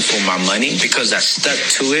life and for my money, because I stuck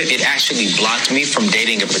to it, it actually blocked me from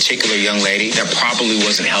dating a particular young lady that probably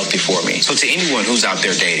wasn't healthy for me. So to anyone who's out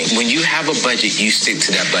there dating, when you have a budget, you stick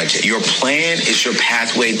to that budget. Your plan is your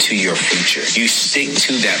pathway to your future. You stick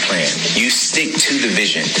to that plan. You stick to the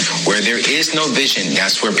vision. Where there is no vision,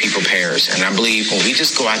 that's where people perish. And I believe when we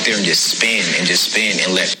just go out there and just spin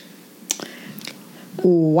and let...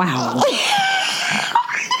 Wow.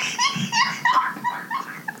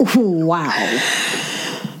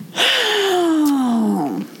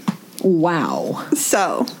 Wow.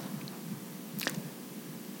 So.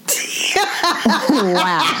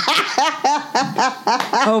 Wow.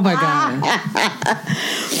 Oh my God.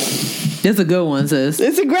 That's a good one, sis.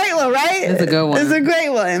 It's a great one, right? It's a good one. It's a great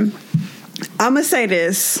one. I'm going to say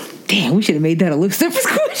this. Damn, we should have made that a lip service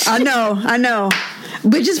question. I know.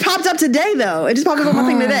 But it just popped up today, though. It just popped up on my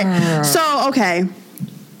thing today. So, okay.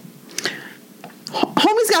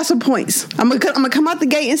 Homie's got some points. I'm gonna come out the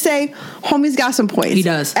gate and say, homie's got some points. He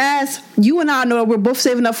does. As you and I know, we're both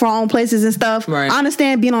saving up for our own places and stuff. Right. I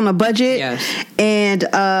understand being on a budget. Yes. And,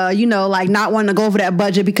 like not wanting to go over that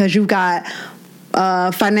budget because you've got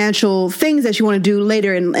financial things that you want to do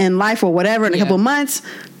later in life or whatever in a couple of months.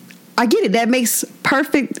 I get it. That makes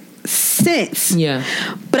perfect sense. Yeah.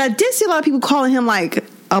 But I did see a lot of people calling him like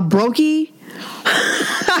a brokey.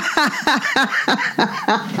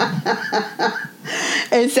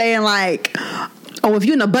 And saying like, oh, if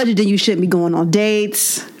you're in a budget, then you shouldn't be going on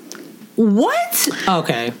dates. What?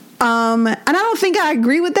 Okay. And I don't think I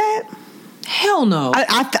agree with that. Hell no.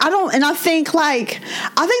 I don't, and I think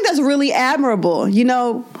that's really admirable.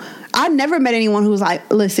 I never met anyone who was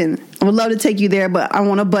like, listen, I would love to take you there, but I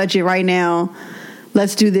want a budget right now.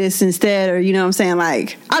 Let's do this instead. Or, you know what I'm saying?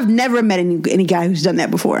 Like, I've never met any guy who's done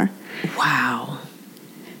that before. Wow.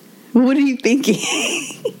 What are you thinking?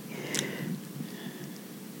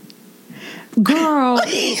 Girl.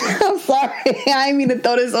 I'm sorry. I didn't mean to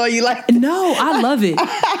throw this on you like that. No, I love it.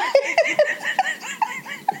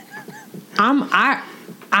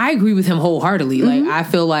 I agree with him wholeheartedly. Mm-hmm. Like, I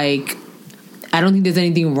feel like I don't think there's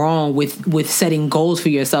anything wrong with setting goals for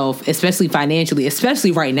yourself, especially financially,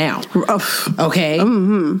 especially right now. Okay?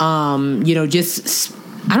 Mm-hmm. Just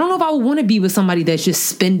I don't know if I would want to be with somebody that's just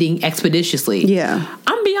spending expeditiously. Yeah.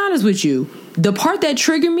 I'm gonna be honest with you. The part that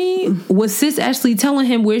triggered me was Sis actually telling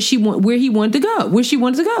him where she wanted to go. Why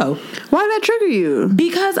did that trigger you?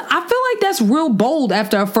 Because I feel like that's real bold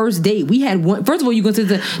after our first date. We had one. First of all, you go to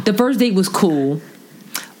the first date was cool,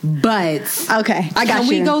 but okay, I got can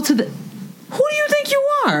you. We go to the? Who do you think you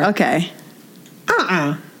are? Okay.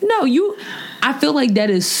 No, you. I feel like that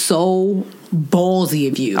is so ballsy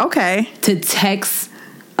of you. Okay. To text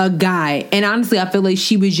a guy, and honestly I feel like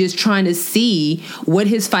she was just trying to see what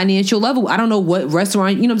his financial level. I don't know what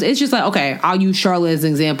restaurant, you know what I'm saying? It's just like, okay, I'll use Charlotte as an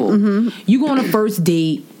example. You go on a first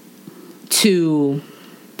date to,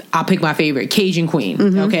 I'll pick my favorite, Cajun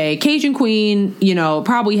Queen. Okay, Cajun Queen, you know,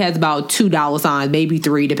 probably has about $2 signs, maybe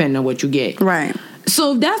 $3 depending on what you get. Right.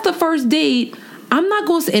 So if that's the first date, I'm not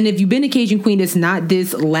going to, and if you've been to Cajun Queen, it's not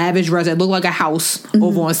this lavish restaurant. It look like a house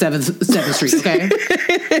over on 7th Street, okay?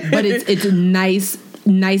 But it's nice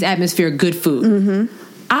atmosphere, good food.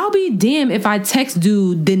 I'll be damned if I text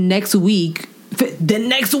dude the next week.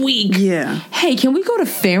 Yeah. Hey, can we go to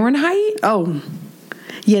Fahrenheit? Oh.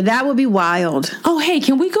 Yeah, that would be wild. Oh, hey,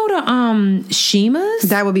 can we go to Shima's?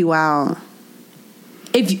 That would be wild.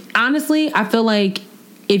 Honestly, I feel like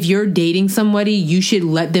if you're dating somebody, you should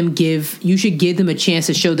give them a chance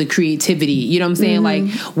to show the creativity. You know what I'm saying? Like,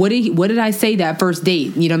 what did I say that first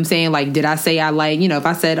date? You know what I'm saying? Like, did I say I like, you know, if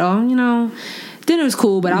I said, oh, you know, dinner's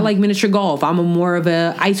cool, but I like miniature golf. I'm more of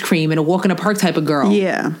a ice cream and a walk in the park type of girl.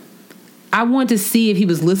 Yeah. I want to see if he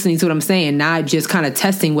was listening to what I'm saying, not just kind of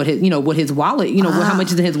testing what his wallet, how much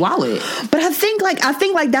is in his wallet. But I think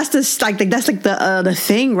that's the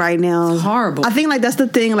thing right now. It's horrible. I think like that's the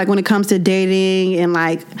thing, like when it comes to dating and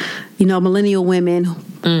like, you know, millennial women.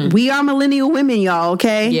 We are millennial women, y'all,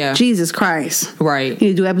 okay? Yeah. Jesus Christ. Right. You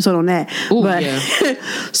need to do an episode on that. Ooh, but yeah.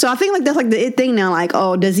 So I think like that's like the it thing now, like,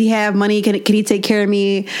 oh, does he have money? Can he take care of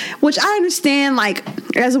me? Which I understand, like,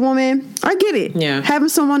 as a woman, I get it. Yeah. Having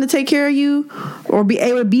someone to take care of you or be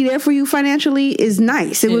able to be there for you financially is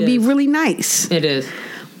nice. It would be really nice. It is.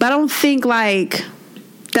 But I don't think like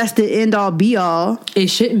that's the end all be all.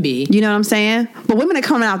 It shouldn't be. You know what I'm saying? But women are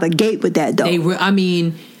coming out the gate with that though.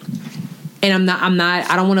 And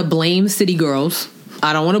I don't want to blame city girls.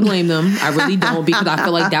 I don't want to blame them. I really don't, because I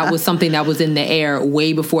feel like that was something that was in the air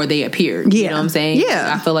way before they appeared. Yeah. You know what I'm saying?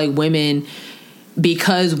 Yeah. I feel like women,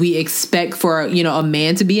 because we expect for, you know, a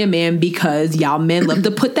man to be a man, because y'all men love to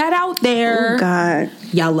put that out there. Oh, God.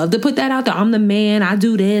 Y'all love to put that out there. I'm the man. I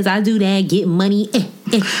do this. I do that. Get money.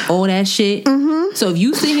 All that shit. So if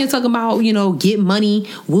you sit here talking about, you know, get money,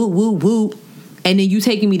 woo, woo, woo, and then you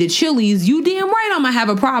taking me to Chili's, you damn right I'm gonna have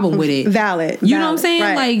a problem with it. Valid. You know what I'm saying?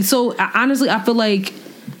 Right. Like, so honestly, I feel like,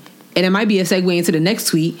 and it might be a segue into the next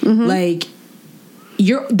tweet, like,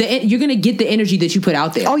 you're gonna get the energy that you put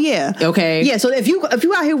out there. Oh yeah. Okay. Yeah. So if you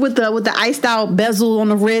out here with the iced out bezel on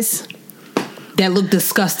the wrist, that look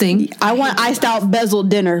disgusting. I want iced out bezel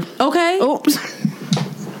dinner. Okay. Oops.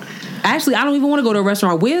 Actually, I don't even want to go to a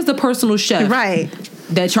restaurant. Where's the personal chef? Right.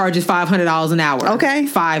 That charges $500 an hour. Okay.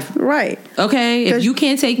 Right. Okay. If you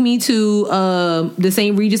can't take me to the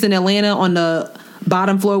St. Regis in Atlanta on the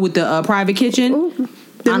bottom floor with the private kitchen,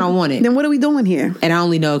 I don't want it. Then what are we doing here? And I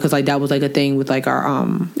only know because like that was like a thing with like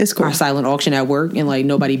our it's cool. our silent auction at work, and like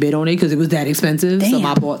nobody bid on it because it was that expensive. Damn. So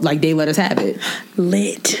my boss, like, they let us have it.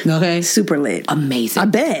 Lit. Okay. Super lit. Amazing. I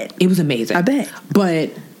bet. It was amazing. I bet. But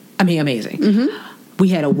I mean, amazing. We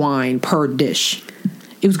had a wine per dish.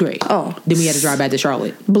 It was great. Oh. Then we had to drive back to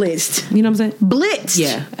Charlotte. Blitzed. You know what I'm saying? Blitzed.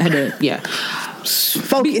 Yeah. I had to, yeah.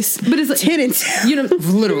 Focus. But it's like, tenants. You know,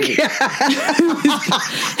 literally. It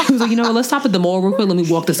was like, you know what, let's stop at the mall real quick. Let me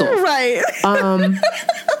walk this off. Right. You know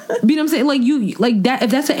what I'm saying? Like, you, like that,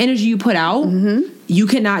 if that's the energy you put out, you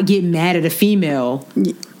cannot get mad at a female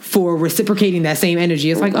for reciprocating that same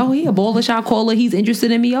energy. It's like, oh, yeah, ball a shot caller. He's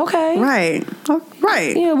interested in me. Okay. Right.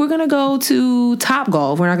 Right. Yeah, we're going to go to Top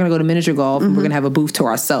Golf. We're not going to go to miniature golf. We're going to have a booth to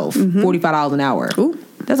ourselves. $45 an hour. Ooh.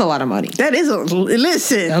 That's a lot of money. That is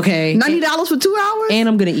listen. Okay. $90 for 2 hours? And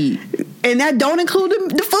I'm going to eat. And that don't include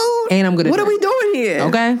the food? And I'm going to What are we doing here?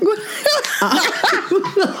 Okay.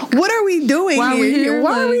 What are we doing Why are we here?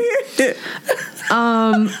 Why are we here?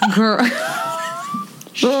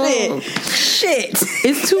 Girl. Shit.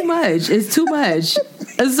 It's too much.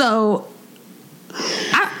 So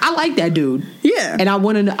I like that dude. Yeah. And I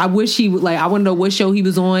wish he would, like, I want to know what show he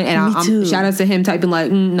was on. And Me too. Shout out to him typing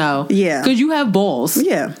like, no. Yeah. Because you have balls.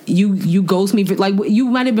 Yeah. You ghost me. Like, you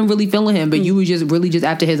might have been really feeling him, but you were just really just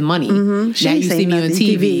after his money. Now you see me on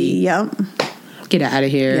TV. Yep. Get out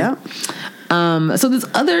of here. Yep. So this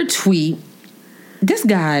other tweet, this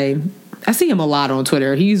guy, I see him a lot on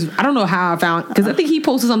Twitter. I don't know how I found, because I think he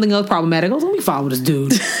posted something else problematic. I was like, let me follow this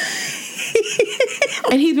dude.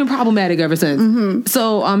 And he's been problematic ever since. Mm-hmm.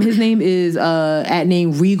 So his name is at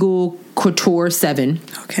name Regal Couture 7.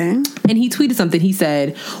 Okay. And he tweeted something. He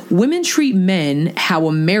said, "Women treat men how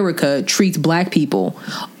America treats black people.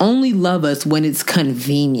 Only love us when it's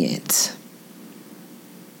convenient."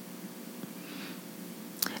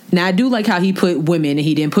 Now, I do like how he put women, and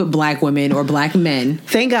he didn't put black women or black men.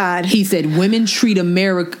 Thank God. He said women treat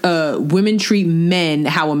men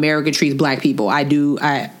how America treats black people. I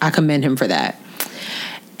commend him for that.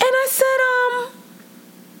 And I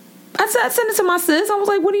sent it to my sis. I was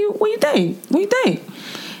like, what do you think?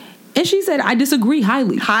 And she said, I disagree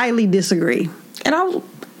highly. Highly disagree. And I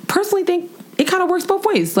personally think it kind of works both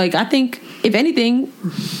ways. Like, I think, if anything,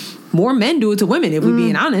 more men do it to women, if we're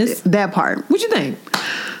being honest. That part. What you think?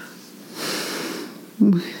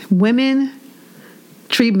 Women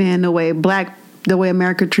treat men the way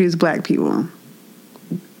America treats black people.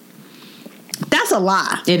 That's a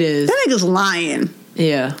lie. It is. That nigga's lying.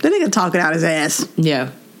 Yeah. That nigga talking out his ass. Yeah.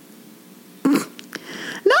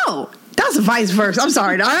 No, that's vice versa. I'm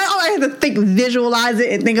sorry. I had to visualize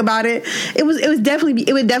it and think about it. It would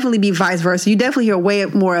definitely be vice versa. You definitely hear way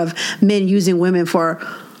more of men using women for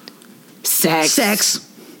sex,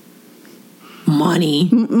 money,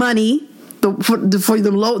 for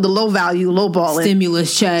the low value, low balling,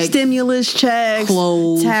 stimulus checks,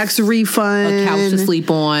 clothes, tax refund, a couch to sleep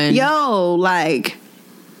on, like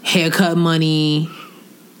haircut money,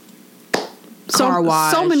 car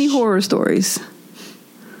wash. So many horror stories.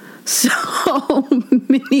 So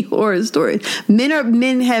many horror stories. Men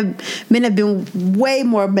have been way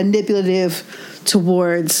more manipulative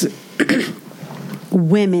towards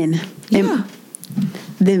women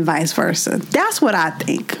than vice versa. That's what I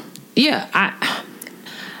think. Yeah,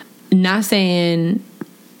 not saying.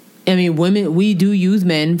 I mean, women, we do use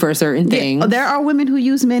men for certain things. There are women who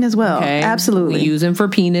use men as well. Okay. Absolutely. We use them for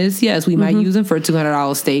penis. Yes, we might use them for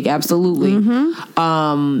 $200 steak. Absolutely.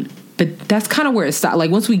 Mm-hmm. But that's kind of where it stops. Like,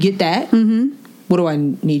 once we get that, what do I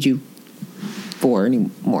need you for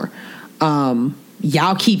anymore?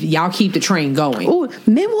 Y'all keep the train going. Oh,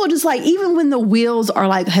 men will just, like, even when the wheels are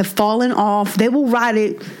like have fallen off, they will ride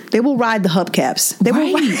it. They will ride the hubcaps. They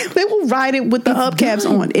will ride it with the hubcaps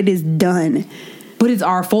on. It is done. But it's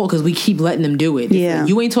our fault because we keep letting them do it. Yeah.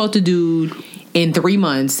 You ain't talked to dude in 3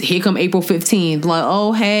 months. Here come April 15th. Like,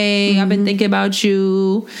 oh, hey, I've been thinking about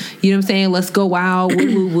you. You know what I'm saying? Let's go out. Woo,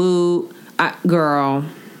 woo, woo. Girl.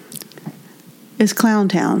 It's clown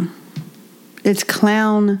town. It's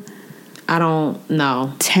clown. I don't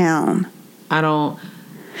know. Town. I don't.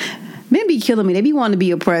 Men be killing me. They be wanting to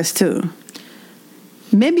be oppressed too.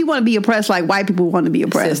 Men be want to be oppressed like white people want to be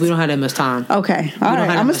oppressed. Sis, we don't have that much time. Okay. All right.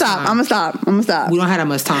 I'm going to stop. We don't have that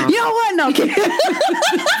much time. You know what? No. Okay.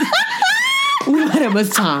 We don't have that much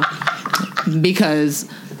time. Because...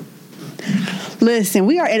 Listen,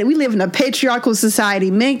 we live in a patriarchal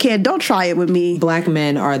society. Men don't try it with me. Black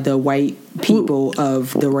men are the white people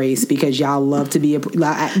of the race because y'all love to be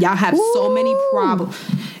y'all have so many problems.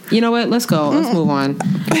 You know what? Let's go. Let's move on.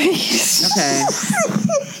 Okay.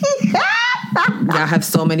 Y'all have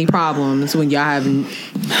so many problems when y'all have.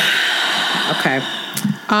 Okay.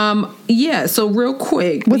 Yeah. So real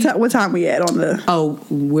quick, what time we at on the? Oh,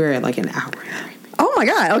 we're at like an hour. Oh my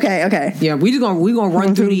God. Okay. Yeah, we're gonna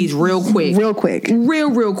run through these real quick. Real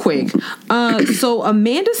quick. So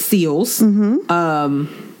Amanda Seales,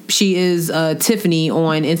 she is Tiffany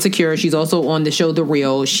on Insecure. She's also on the show The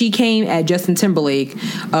Real. She came at Justin Timberlake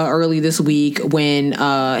early this week when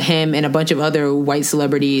him and a bunch of other white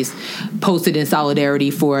celebrities posted in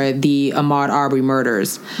solidarity for the Ahmaud Arbery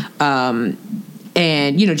murders. And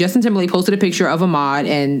Justin Timberlake posted a picture of Ahmaud,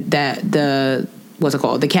 and what's it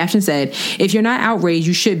called? The caption said, "If you're not outraged,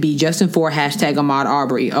 you should be. Justin for #Ahmaud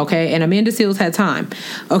Arbery." Okay. And Amanda Seales had time.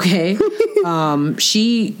 Okay.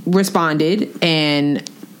 She responded and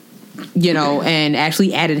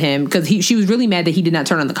actually added him because she was really mad that he did not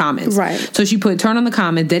turn on the comments. Right. So she put turn on the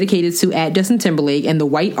comments dedicated to @Justin Timberlake and the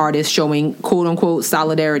white artist showing quote unquote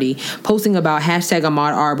solidarity, posting about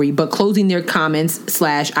 #Ahmaud Arbery, but closing their comments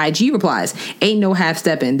 /IG replies. Ain't no half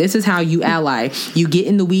stepping. This is how you ally. You get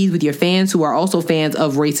in the weeds with your fans who are also fans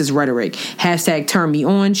of racist rhetoric. #turn me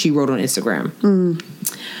on, she wrote on Instagram.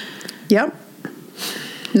 Yep.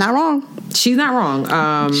 Not wrong. She's not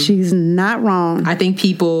wrong. She's not wrong. I think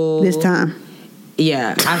people this time.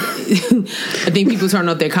 Yeah, I think people turning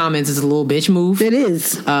off their comments is a little bitch move. It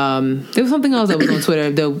is. There was something else that was on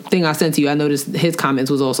Twitter. The thing I sent to you, I noticed his comments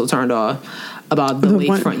was also turned off about the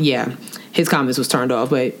lakefront. Yeah, his comments was turned off,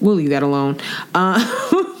 but we'll leave that alone.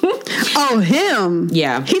 Oh, him.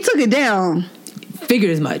 Yeah. He took it down.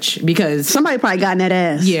 Figured as much because Somebody probably got in that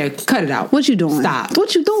ass. yeah, cut it out. What you doing? Stop.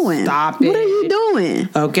 What you doing? Stop it. What are you doing?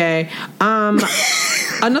 Okay.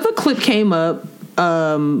 Another clip came up.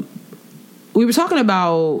 We were talking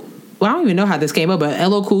about. Well, I don't even know how this came up, but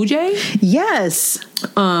LL Cool J. Yes.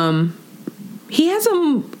 He had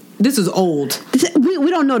some. This is old. We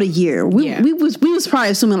don't know the year. We was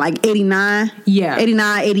probably assuming like 89. Yeah.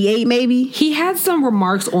 89, 88 maybe. He had some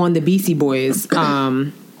remarks on the Beastie Boys.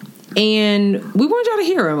 And we want y'all to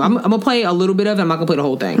hear him. I'm going to play a little bit of it. I'm not going to play the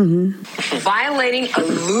whole thing. Mm-hmm. Violating a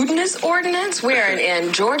lewdness ordinance? Where?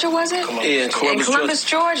 In Georgia, was it? Yeah, in Columbus,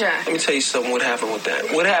 Georgia. Let me tell you something. What happened with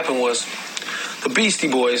that? What happened was the Beastie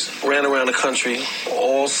Boys ran around the country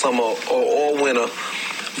all summer or all winter,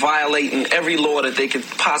 violating every law that they could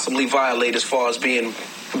possibly violate as far as being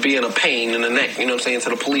a pain in the neck, you know what I'm saying, to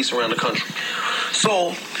the police around the country.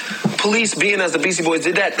 So, police, being as the Beastie Boys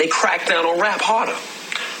did that, they cracked down on rap harder.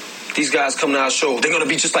 These guys come to our show. They're going to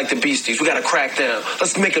be just like the Beasties. We got to crack down.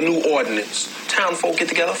 Let's make a new ordinance. Town folk get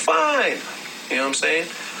together. Fine. You know what I'm saying?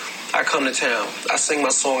 I come to town. I sing my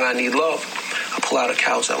song, I Need Love. I pull out a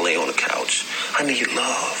couch. I lay on the couch. I need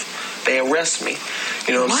love. They arrest me.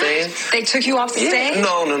 You know what I'm saying? They took you off the stage?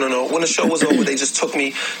 No. When the show was over, they just took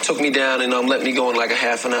me down and let me go in like a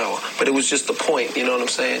half an hour. But it was just the point. You know what I'm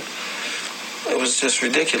saying? It was just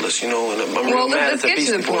ridiculous, you know, and I'm real mad at the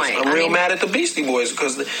Beastie Boys. I'm real mad at the Beastie Boys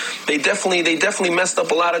because they definitely messed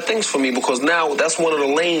up a lot of things for me because now that's one of the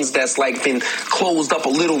lanes that's like been closed up a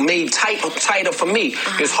little, made tighter for me.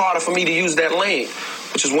 It's harder for me to use that lane,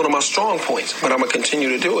 which is one of my strong points, but I'm going to continue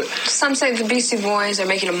to do it. Some say the Beastie Boys are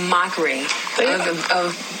making a mockery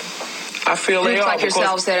of I feel they are. like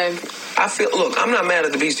yourselves that are... Look, I'm not mad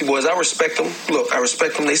at the Beastie Boys. I respect them. Look, I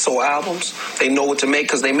respect them. They sold albums. They know what to make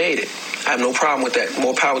because they made it. I have no problem with that.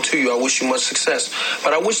 More power to you. I wish you much success.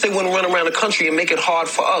 But I wish they wouldn't run around the country and make it hard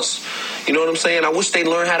for us. You know what I'm saying? I wish they'd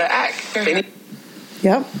learn how to act.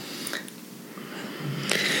 Yep.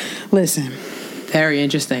 Listen. Very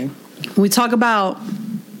interesting. We talking about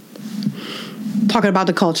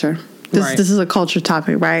the culture. This is a culture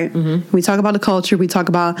topic, right? Mm-hmm. We talk about the culture. We talk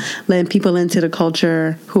about letting people into the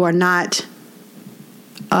culture who are not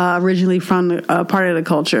originally from the part of the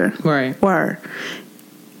culture. Right. Or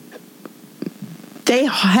they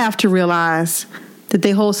have to realize that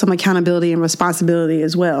they hold some accountability and responsibility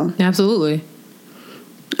as well. Absolutely.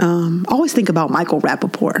 I always think about Michael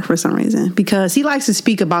Rappaport for some reason because he likes to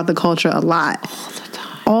speak about the culture a lot.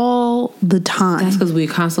 All the time. That's because we're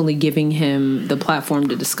constantly giving him the platform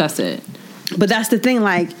to discuss it. But that's the thing,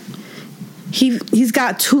 like he's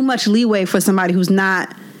got too much leeway for somebody who's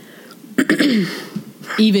not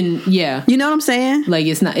even, yeah. You know what I'm saying? Like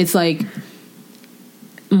it's not. It's like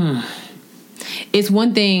it's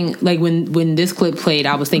one thing. Like when this clip played,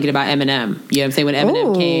 I was thinking about Eminem. You know what I'm saying? When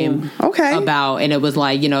Eminem came about, and it was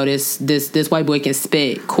like, you know, this white boy can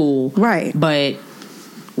spit, cool, right? But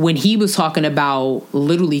when he was talking about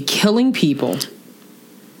literally killing people,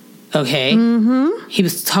 okay, he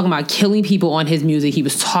was talking about killing people on his music. He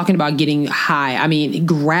was talking about getting high. I mean,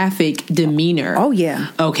 graphic demeanor. Oh yeah.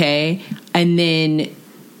 Okay, and then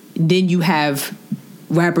you have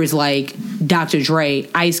rappers like Dr. Dre,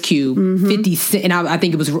 Ice Cube, 50 Cent, and I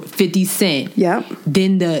think it was 50 Cent. Yeah.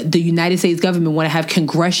 Then the United States government want to have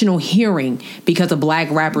congressional hearing because a black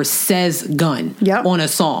rapper says gun on a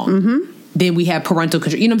song. Then we have parental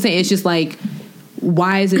control. You know what I'm saying? It's just like,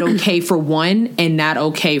 why is it okay for one and not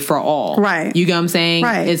okay for all? Right. You get what I'm saying?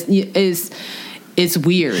 Right. It's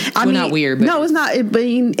weird. I mean, not weird, but no, it's not. But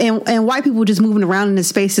and white people just moving around in this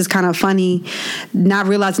space is kind of funny, not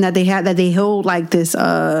realizing that they hold like this.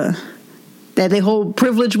 That they hold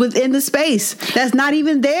privilege within the space that's not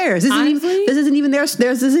even theirs. This isn't even their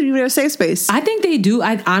safe space. I think they do.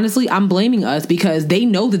 I'm blaming us because they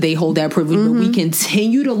know that they hold that privilege, but we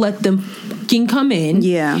continue to let them fucking come in.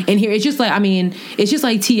 Yeah. And here it's just like, I mean, it's just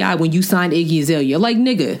like T.I. when you signed Iggy Azalea. Like,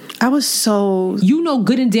 nigga, I was so, you know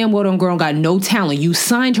good and damn well that girl got no talent. You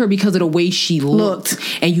signed her because of the way she looked.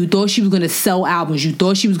 And you thought she was going to sell albums. You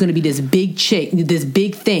thought she was going to be this big chick, this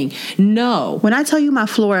big thing. No. When I tell you my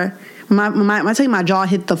floor, when I tell you my jaw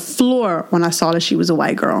hit the floor when I saw that she was a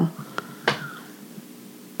white girl.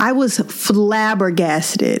 I was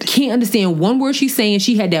flabbergasted. Can't understand one word she's saying.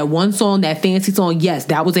 She had that one song, that fancy song. Yes,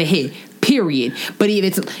 that was a hit. Period. But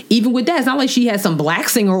even with that, it's not like she had some black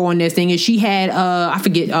singer on this thing. And she had I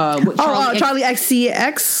forget Charlie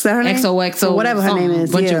XCX, her name? XOXO, or whatever her name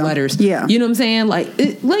is. Bunch of letters. Yeah, you know what I'm saying? Like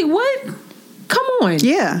what? Come on.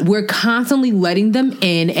 Yeah. We're constantly letting them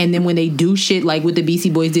in, and then when they do shit like what the Beastie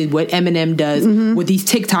Boys did, what Eminem does, what these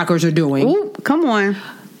TikTokers are doing. Ooh, come on.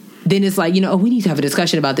 then it's like, we need to have a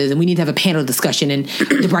discussion about this, and we need to have a panel discussion and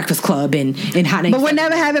the Breakfast Club and Hot 97. But we're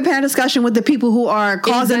never having a panel discussion with the people who are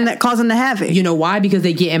causing the havoc. You know why? Because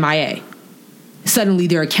they get MIA. Suddenly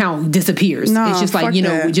their account disappears. No, it's just like,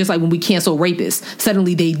 that. just like when we cancel rapists,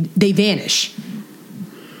 suddenly they vanish.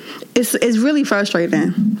 It's really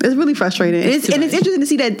frustrating. It's really frustrating. It's interesting to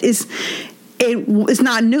see that it's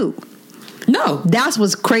not new. No. That's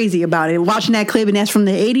what's crazy about it. Watching that clip, and that's from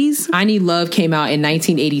the 80s. I Need Love came out in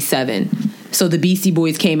 1987. So the Beastie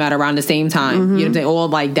Boys came out around the same time. You know what I'm saying? All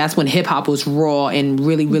like, that's when hip hop was raw and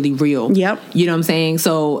really, really real. Yep. You know what I'm saying?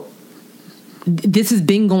 So this has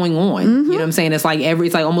been going on. You know what I'm saying? It's like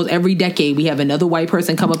almost every decade we have another white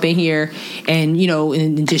person come up in here and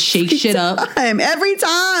and just shake shit up. Every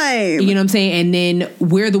time. You know what I'm saying? And then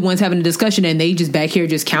we're the ones having a discussion, and they just back here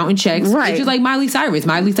just counting checks. Right. It's just like Miley Cyrus.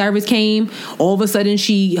 Miley Cyrus came, all of a sudden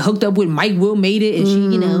she hooked up with Mike Will Made It, and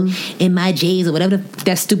she, in my J's or whatever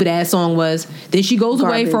that stupid ass song was. Then she goes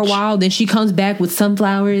away for a while, then she comes back with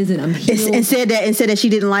Sunflowers and I'm healed. And said that she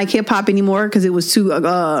didn't like hip hop anymore because it was too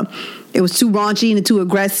raunchy and too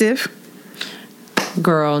aggressive.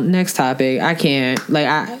 Girl, next topic. I can't.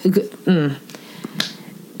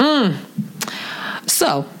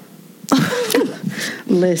 So,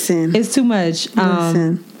 listen, it's too much.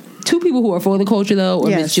 Listen. Two people who are for the culture though, or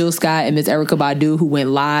Yes. Miss Jill Scott and Miss Erykah Badu, who went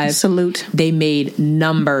live. Salute. They made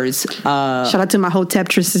numbers. Shout out to my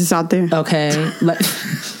Hotep-tresses out there. Okay,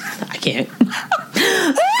 I can't.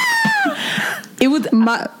 It was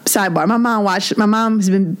my sidebar. My mom's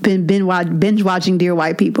been binge watching Dear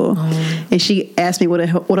White People, and she asked me what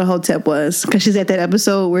a Hotep was because she's at that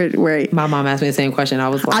episode where my mom asked me the same question. I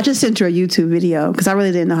was like, I just sent her a YouTube video because I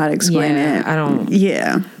really didn't know how to explain it. I don't.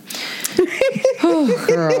 Yeah. Oh,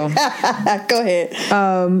 girl. Go ahead.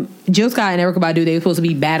 Jill Scott and Erykah Badu, they were supposed to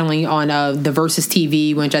be battling on the Versus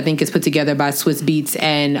TV, which I think is put together by Swiss Beats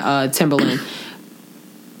and Timbaland.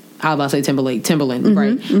 I was about to say Timbaland,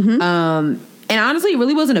 right? Mm-hmm. And honestly, it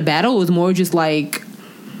really wasn't a battle. It was more just a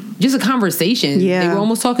conversation. Yeah. They were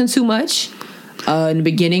almost talking too much. In the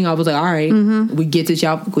beginning, I was like, all right, we get this,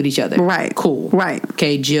 y'all with each other. Right. Cool. Right.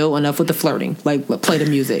 Okay, Jill, enough with the flirting. Play the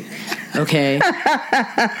music. Okay.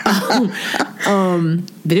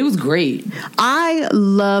 But it was great. I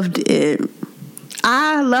loved it.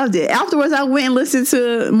 Afterwards, I went and listened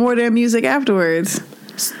to more of their music afterwards.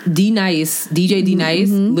 DJ D Nice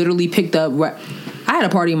literally picked up. I had a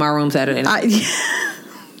party in my room Saturday night.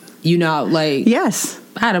 Yes.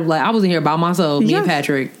 I was in here by myself, me and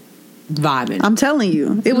Patrick, vibing. I'm telling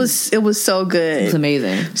you, it was so good. It was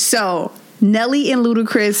amazing. So Nelly and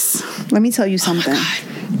Ludacris, let me tell you something.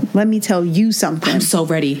 I'm so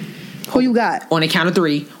ready. Who you got? On a count of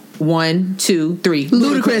 3. 1, 2, 3.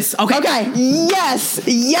 Ludacris. Okay. Yes.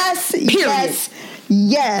 Period.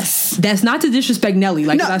 Yes. That's not to disrespect Nelly.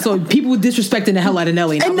 I saw people disrespecting the hell out of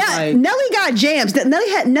Nelly. And Nelly got jams.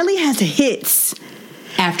 Nelly has hits.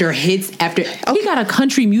 After hits. He got a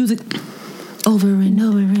country music over and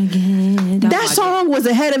over again. That song was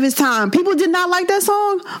ahead of his time. People did not like that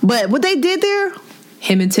song, but what they did there,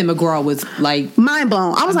 him and Tim McGraw was mind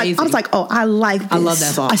blown. I was like, oh, I like this. I love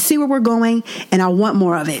that song. I see where we're going, and I want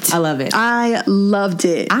more of it. I love it. I loved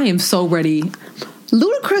it. I am so ready.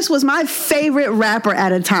 Ludacris was my favorite rapper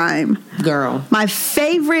at a time. Girl. My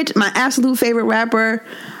absolute favorite rapper.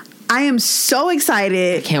 I am so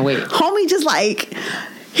excited. I can't wait. Homie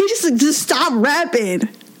he just stopped rapping.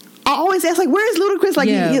 I always ask, where is Ludacris?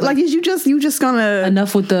 Is you just gonna...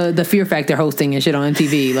 Enough with the Fear Factor hosting and shit on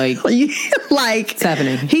MTV. It's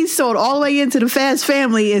happening. He sold all the way into the Fast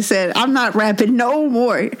Family and said, I'm not rapping no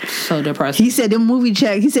more. So depressing. He said them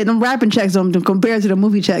rapping checks don't compare to the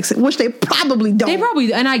movie checks, which they probably don't. They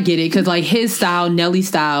probably, and I get it, because his style, Nelly's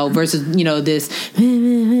style versus, this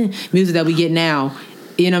music that we get now,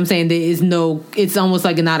 you know what I'm saying? There is it's almost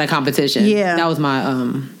not a competition. Yeah. That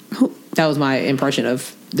was my impression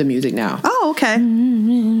of the music now. Oh, okay.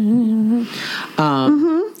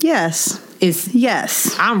 Yes.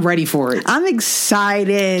 Yes. I'm ready for it. I'm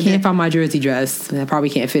excited. Can't find my jersey dress. I probably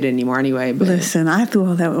can't fit it anymore anyway. But listen, I threw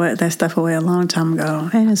all that stuff away a long time ago,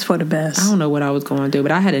 and it's for the best. I don't know what I was going to do,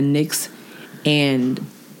 but I had a Knicks and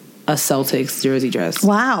a Celtics jersey dress.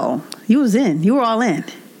 Wow, you were all in.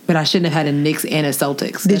 But I shouldn't have had a Knicks and a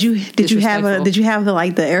Celtics. Did you have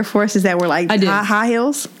the Air Forces that were high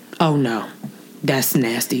heels? Oh no, that's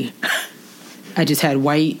nasty. I just had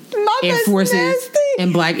white Air Forces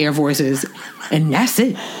and black Air Forces, and that's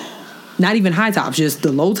it. Not even high tops, just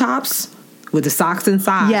the low tops with the socks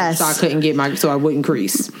inside. Yes. So I couldn't get so I wouldn't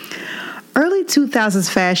crease. Early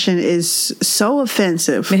 2000s fashion is so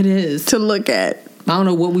offensive. It is. To look at. I don't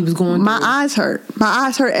know what we was going through. My eyes hurt. My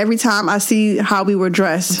eyes hurt every time I see how we were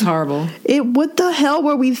dressed. It's horrible. What the hell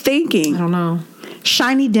were we thinking? I don't know.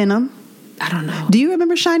 Shiny denim. I don't know. Do you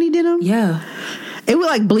remember shiny denim? Yeah. It would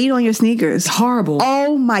like bleed on your sneakers. It's horrible.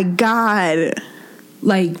 Oh my God.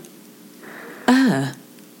 Like, I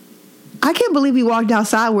can't believe we walked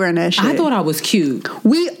outside wearing that shit. I thought I was cute.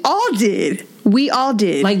 We all did.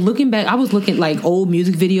 Like, looking back, I was looking like old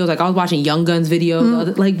music videos. Like, I was watching Young Guns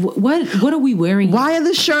videos. Like, what are we wearing? Why are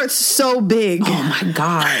the shirts so big? Oh my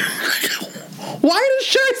God. Why are the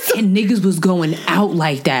shirts so... And niggas was going out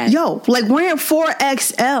like that. Yo, like wearing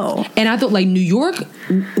 4XL. And I thought like New York,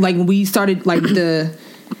 like when we started like the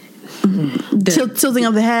tilting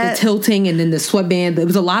of the hat, the tilting, and then the sweatband. There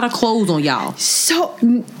was a lot of clothes on y'all. So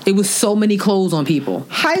it was so many clothes on people.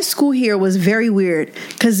 High school here was very weird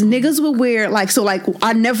because niggas would wear like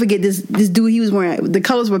I never forget this dude. He was wearing, the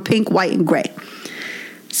colors were pink, white, and gray.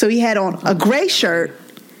 So he had on a gray shirt.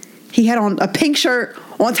 He had on a pink shirt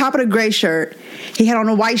on top of the gray shirt. He had on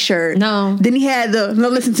a white shirt. No. Then he had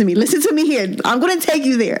listen to me here. I'm going to take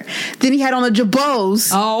you there. Then he had on the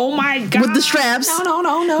jabos. Oh my God. With the straps.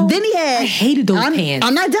 No. Then he had... I hated those pants.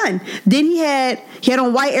 I'm not done. Then he had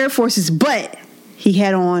on white Air Forces, but he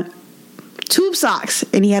had on tube socks.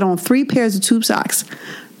 And he had on 3 pairs of tube socks.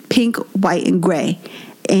 Pink, white, and gray.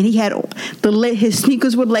 And he had... his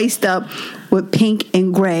sneakers were laced up with pink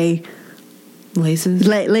and gray laces,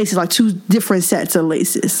 like 2 different sets of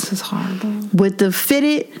laces. This is horrible. With the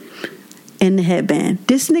fitted and the headband.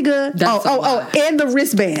 This nigga. And the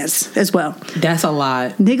wristbands as well. That's a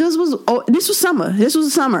lot. Niggas was. This was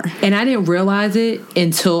summer. And I didn't realize it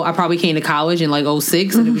until I probably came to college in like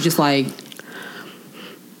 06, and it was just like.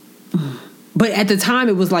 But at the time,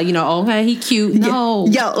 it was like, okay, he cute. No.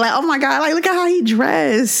 Yo, like, oh my God, like, look at how he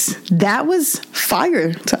dressed. That was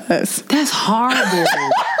fire to us. That's horrible.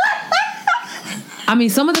 I mean,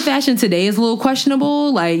 some of the fashion today is a little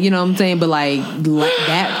questionable, like, you know what I'm saying? But like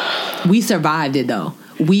that, we survived it though.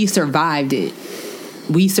 We survived it.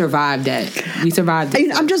 I'm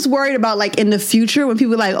just worried about like in the future when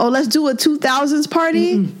people are like, oh, let's do a 2000s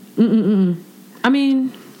party. I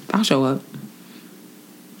mean, I'll show up. Do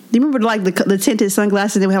you remember like the tinted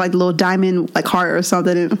sunglasses? They would have like the little diamond like heart or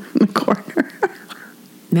something in the corner.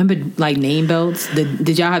 Remember, like, name belts?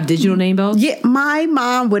 Did y'all have digital name belts? Yeah, my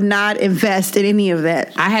mom would not invest in any of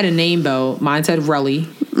that. I had a name belt. Mine said Relly.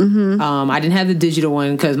 Mm-hmm. I didn't have the digital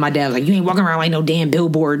one because my dad was like, you ain't walking around like no damn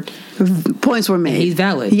billboard. Points were made. And he's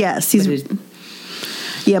valid. Yes.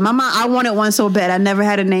 Yeah, my mom, I wanted one so bad. I never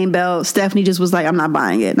had a name belt. Stephanie just was like, I'm not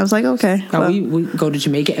buying it. And I was like, okay. Well. We go to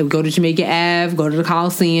Jamaica Ave, go to the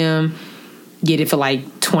Coliseum, get it for like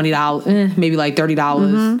 $20, maybe like $30.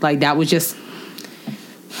 Mm-hmm. Like, that was just...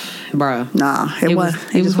 Bruh. Nah, it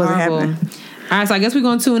just wasn't happening. All right, so I guess we're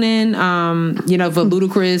gonna tune in. For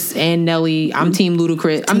Ludacris and Nelly. I'm team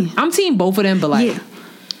Ludacris. I'm team both of them, but like, yeah.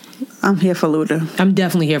 I'm here for Luda. I'm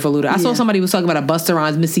definitely here for Luda. I saw somebody was talking about a Busta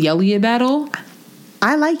Rhymes Missy Elliott battle.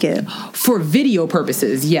 I like it for video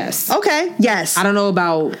purposes. Yes. Okay. Yes. I don't know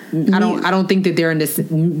about. I don't think that they're in this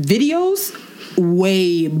videos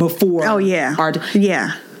way before. Oh yeah.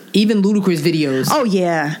 Yeah. Even Ludacris videos. Oh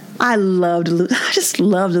yeah, I just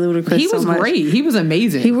loved Ludacris. He was great. He was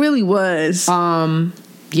amazing. He really was.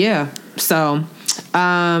 Yeah. So,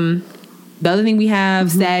 the other thing we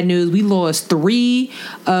have, sad news. We lost 3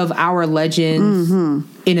 of our legends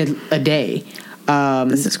in a day.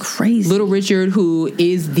 This is crazy. Little Richard, who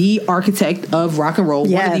is the architect of rock and roll,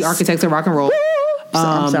 one of the architects of rock and roll.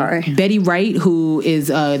 I'm sorry. Betty Wright, who is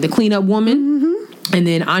the cleanup woman. And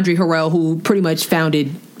then Andre Harrell, who pretty much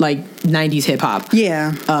founded like 90s hip hop.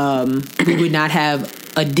 Yeah. We would not have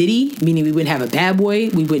a Diddy, meaning we wouldn't have a Bad Boy.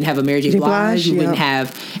 We wouldn't have a Mary J. Blige. We wouldn't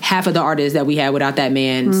have half of the artists that we had without that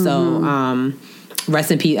man. So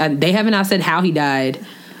rest in peace. They haven't now said how he died.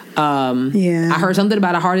 I heard something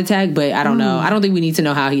about a heart attack, but I don't know. I don't think we need to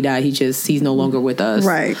know how he died. He's no longer with us.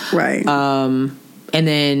 Right. And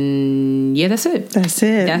then, that's it.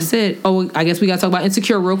 That's it. Oh, I guess we got to talk about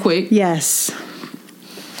Insecure real quick. Yes.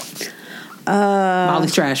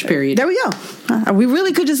 Molly's trash, period. There we go. We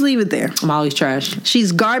really could just leave it there. Molly's trash.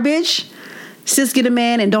 She's garbage. Sis get a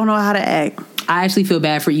man and don't know how to act. I actually feel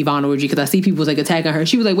bad for Yvonne Orji because I see people like attacking her.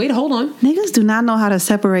 She was like, wait, hold on. Niggas do not know how to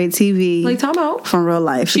separate TV time out from real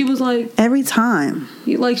life. She was like... Every time.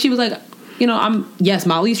 Like, she was like,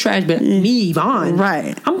 Molly's trash, but me, Yvonne.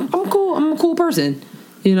 Right. I'm cool. I'm a cool person,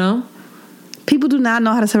 People do not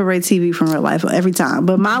know how to separate TV from real life every time.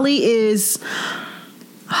 But Molly is...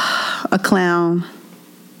 a clown.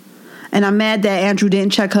 And I'm mad that Andrew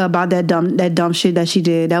didn't check her about that dumb shit that she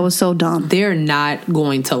did. That was so dumb. They're not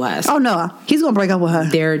going to last. Oh no, he's gonna break up with her.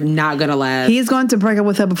 They're not gonna last. He's going to break up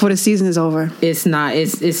with her before the season is over. It's not.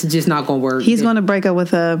 It's just not gonna work. He's going to break up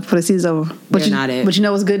with her before the season's over. But not it. But you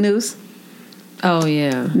know what's good news? Oh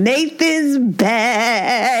yeah, Nathan's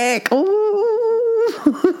back. Ooh.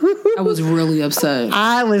 I was really upset.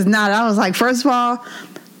 I was not. I was like, first of all,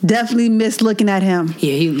 definitely missed looking at him.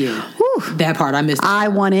 Yeah. Whew. That part I missed. I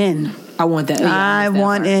want in. I want that. Yeah, I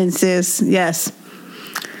want in, sis. Yes.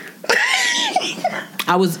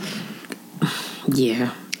 I was.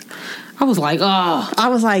 Yeah. I was like, oh. I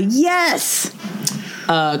was like, yes.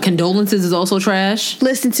 Condolences is also trash.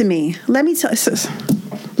 Listen to me. Let me tell you, sis.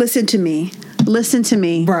 Listen to me.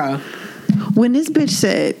 Bruh. When this bitch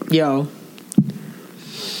said, yo,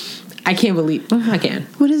 I can't believe I can.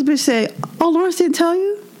 When this bitch said, oh, Lawrence didn't tell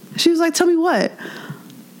you? She was like, tell me what?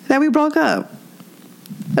 That we broke up.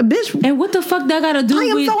 A bitch. And what the fuck that gotta do I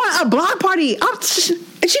am with throwing a block party. And she's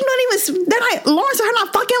not even, Lawrence and her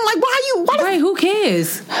not fucking, like, right, who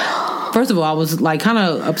cares? First of all, I was like kind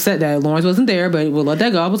of upset that Lawrence wasn't there, but we'll let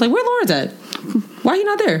that go. I was like, where Lawrence at? Why he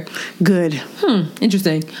not there? Good.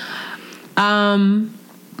 Interesting.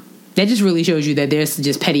 That just really shows you that there's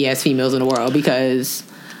just petty ass females in the world, because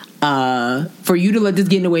for you to let this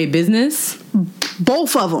get in the way of business,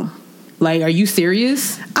 both of them. Like, are you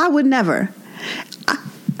serious? I would never.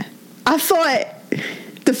 I thought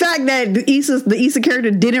the fact that the Issa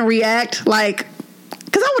character didn't react, like,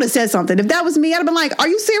 because I would have said something. If that was me, I'd have been like, "Are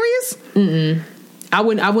you serious?" I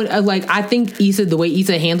would like. I think Issa, the way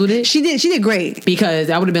Issa handled it, she did great, because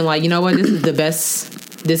I would have been like, you know what, this is the best.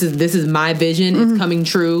 This is my vision. It's coming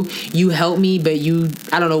true. You help me, but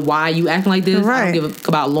I don't know why you acting like this. Right. I don't give a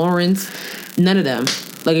about Lawrence. None of them.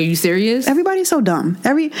 Like, are you serious? Everybody's so dumb.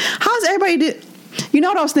 How's everybody you know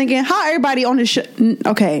what I was thinking? How everybody on this show?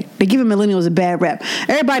 Okay, they giving millennials a bad rap.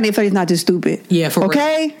 Everybody in their 30s not this stupid. Yeah, for real.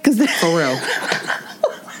 Okay, for real.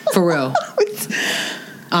 For real.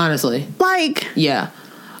 Honestly, like, yeah.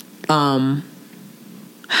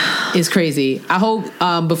 It's crazy. I hope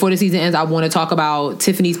before the season ends, I want to talk about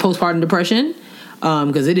Tiffany's postpartum depression,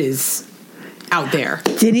 because it is out there.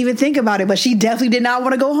 Didn't even think about it, but she definitely did not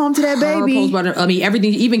want to go home to that baby. I mean,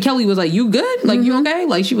 everything. Even Kelly was like, "You good? Like, you okay?"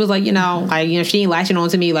 Like, she was like, she ain't latching on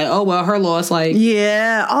to me. Like, oh well, her loss. Like,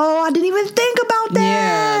 yeah. Oh, I didn't even think about that.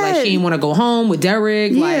 Yeah, like, she didn't want to go home with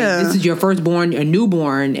Derek. Yeah. Like, this is your firstborn, a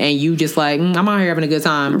newborn, and you just like, I'm out here having a good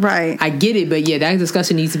time. Right. I get it, but yeah, that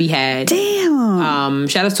discussion needs to be had. Damn.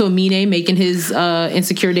 Shout out to Amine making his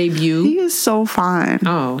Insecure debut. He is so fine.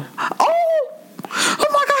 Oh my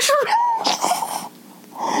gosh.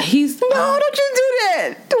 No, don't you do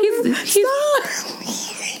that.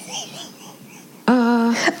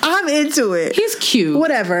 I'm into it. He's cute.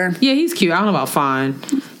 Whatever. Yeah, he's cute. I don't know about fine,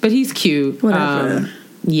 but he's cute. Whatever.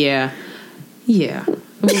 Yeah. We'll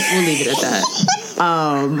leave it at that.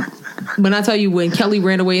 When I tell you, when Kelly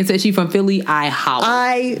ran away and said she from Philly, I hollered.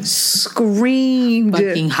 I screamed.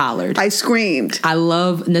 Fucking hollered. I screamed. I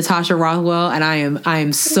love Natasha Rothwell, and I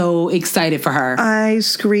am so excited for her. I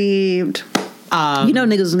screamed.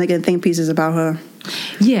 Niggas was making think pieces about her.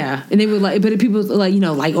 Yeah, and they were like, but people like,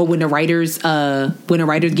 when the writers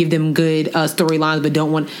give them good storylines, but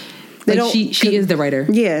don't want. Like, she is the writer.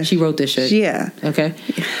 Yeah, she wrote this shit. Yeah. Okay.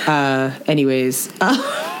 Anyways,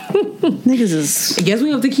 niggas is. I guess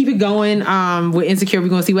we have to keep it going. With Insecure, we're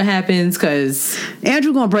gonna see what happens, because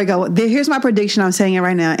Andrew gonna break up. Here's my prediction. I'm saying it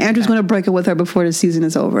right now. Andrew's gonna break up with her before the season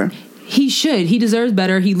is over. He should. He deserves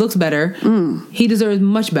better. He looks better. He deserves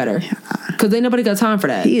much better. Because ain't nobody got time for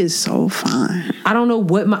that. He is so fine. I don't know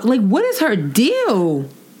what is her deal?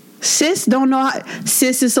 Sis don't know how.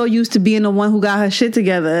 Sis is so used to being the one who got her shit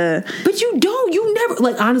together. But you never,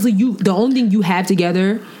 like, honestly, the only thing you have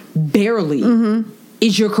together, barely,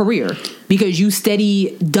 is your career. Because you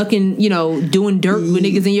steady ducking, doing dirt with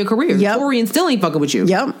niggas in your career. Yep. Torian still ain't fucking with you.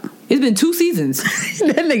 Yep. It's been 2 seasons.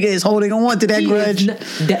 That nigga is holding on to that grudge.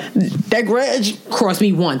 That grudge. Cross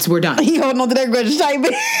me once, we're done. He holding on to that grudge type.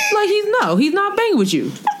 Like, he's not banging with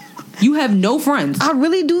you. You have no friends. I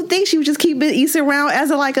really do think she would just keep Issa around as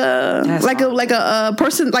a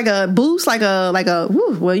person, like a boost, like a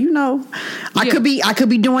I could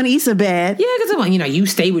be doing Issa bad. Yeah, because you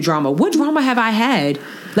stay with drama. What drama have I had?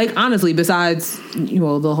 Like, honestly, besides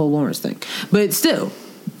the whole Lawrence thing, but still,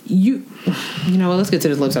 let's get to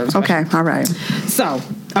this lip service. Okay, all right. So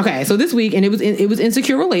this week, and it was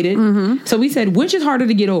Insecure related. So we said, which is harder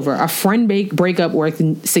to get over, a friend breakup or a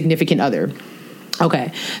significant other?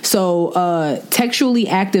 Okay, so textually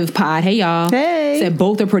active pod, hey y'all, said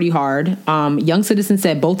both are pretty hard. Young Citizen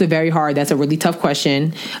said both are very hard. That's a really tough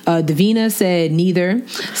question. Davina said neither.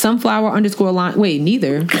 Sunflower _line, wait,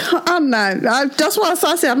 neither. I'm not. That's why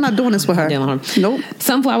I said I'm not doing this with her. Nope.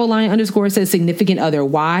 Sunflower line _ says significant other.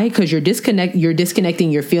 Why? Because you're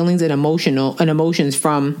disconnecting your feelings and emotions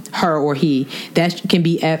from her or he. That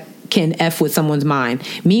can F with someone's mind.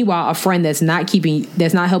 Meanwhile, a friend that's not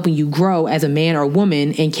helping you grow as a man or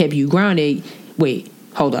woman and kept you grounded. Wait,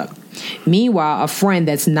 hold up. Meanwhile, a friend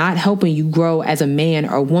that's not helping you grow as a man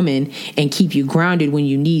or woman and keep you grounded when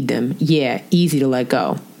you need them. Yeah, easy to let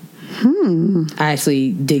go. I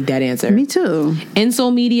actually dig that answer. Me too.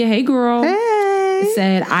 Enso Media, hey girl. Hey.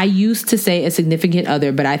 Said, I used to say a significant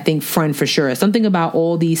other, but I think friend for sure. Something about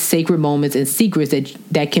all these sacred moments and secrets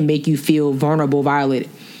that can make you feel vulnerable, violated.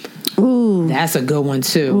 Ooh. That's a good one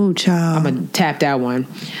too. Ooh, child. I'm gonna tap that one.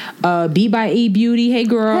 B by E Beauty, hey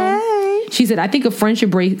girl. Hey. She said, I think a friendship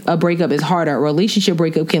breakup is harder. A relationship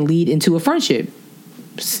breakup can lead into a friendship.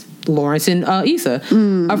 Lawrence and Issa.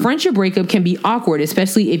 A friendship breakup can be awkward,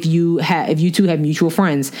 especially if you two have mutual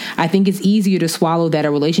friends. I think it's easier to swallow that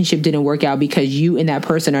a relationship didn't work out because you and that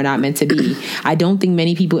person are not meant to be. I don't think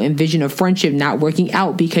many people envision a friendship not working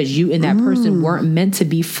out because you and that person weren't meant to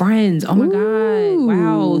be friends. Oh my God.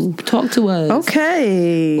 Wow. Talk to us.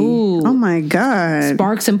 Okay. Ooh. Oh my God.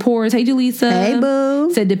 Sparks and Pores. Hey, Jaleesa. Hey,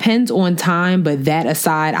 boo. Said depends on time, but that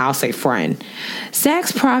aside, I'll say friend.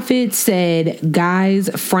 Sax Prophet said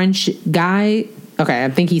okay, I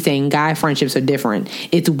think he's saying guy friendships are different.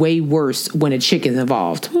 It's way worse when a chick is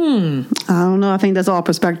involved. I don't know. I think that's all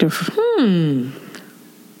perspective.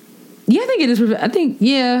 Yeah, I think it is. I think,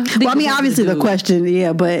 yeah. I mean, obviously the question,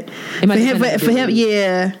 yeah, but for him,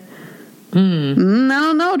 yeah. I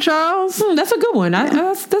don't know, Charles. That's a good one.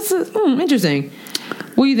 That's interesting.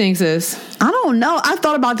 What do you think, sis? I don't know. I've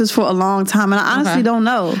thought about this for a long time, and I honestly don't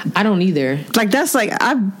know. I don't either. That's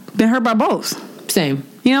I've been hurt by both. Same.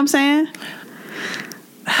 You know what I'm saying?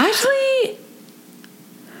 Actually,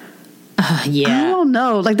 yeah. I don't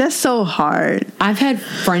know. That's so hard. I've had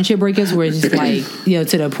friendship breakups where it's just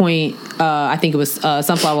to the point, I think it was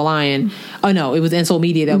Sunflower Lion. Oh no, it was Enso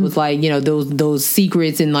Media that was those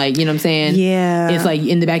secrets and you know what I'm saying? Yeah. It's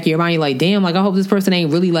in the back of your mind, you're like, damn, I hope this person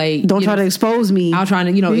ain't really don't try to expose me. I'll try to,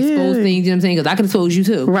 expose things, you know what I'm saying? Because I can expose you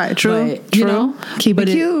too. Right, true. But, true. Keep it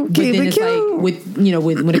cute. Keep it cute. With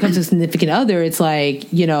when it comes to significant other, it's damn,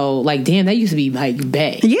 that used to be bae.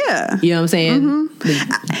 Yeah. You know what I'm saying?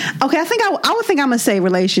 Okay, I would think I'm gonna say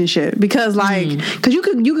relationship because because you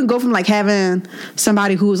can go from having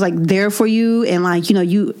somebody who's there for you and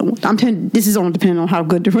this is only depending on how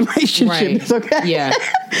good the relationship is, okay? Yeah.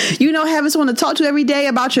 Having someone to talk to every day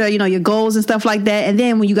about your goals and stuff like that, and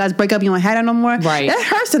then when you guys break up, you don't have that no more. Right. That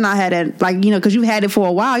hurts to not have that, because you've had it for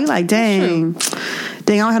a while. You're like, dang, I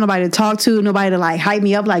don't have nobody to talk to, nobody to hype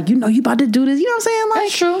me up, you about to do this. You know what I'm saying?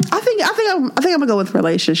 That's true. I think I'm gonna go with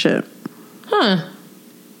relationship.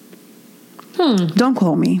 Don't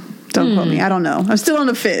quote me. Don't quote me. I don't know. I'm still on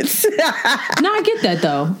the fence. No, I get that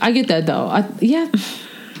though. Yeah.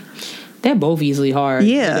 They're both easily hard.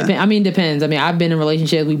 Yeah. Depends. I've been in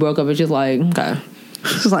relationships, we broke up, it's just okay.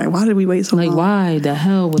 It's why did we wait so long? Why the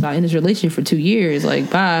hell was I in this relationship for 2 years?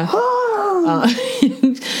 Bye.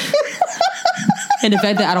 And the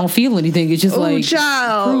fact that I don't feel anything, it's just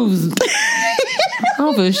child. proves I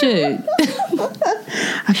don't feel shit.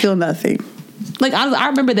 I feel nothing. I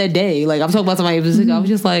remember that day. I'm talking about somebody who was sick. I was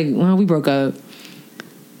just well, we broke up.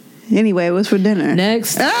 Anyway, it was for dinner.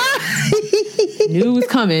 Next. Knew it was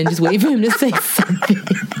coming. Just wait for him to say something.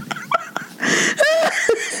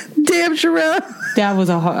 Damn, Sherelle. That was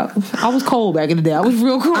I was cold back in the day. I was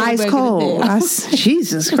real cold. Ice cold.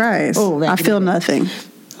 Jesus Christ. I feel nothing.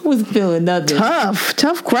 I was feeling nothing.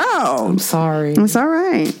 Tough crowd. I'm sorry. It's all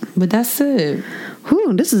right. But that's it.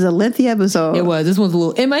 Whew, this is a lengthy episode. It was. This one's a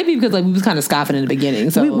little. It might be because we was kind of scoffing in the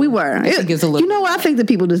beginning. So we were. I think it's a little. You know what? I think the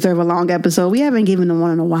people deserve a long episode. We haven't given them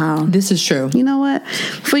one in a while. This is true. You know what?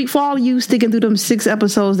 For all you sticking through them 6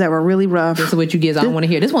 episodes that were really rough. This is what you get. I don't want to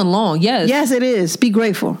hear this one long. Yes. Yes, it is. Be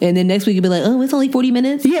grateful. And then next week you'll be like, oh, it's only 40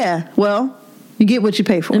 minutes. Yeah. Well, you get what you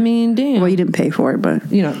pay for. Damn. Well, you didn't pay for it,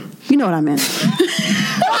 but you know what I meant.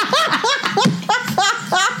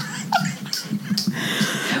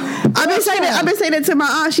 I've been saying that to my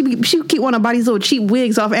aunt. She keep wanting to buy these little cheap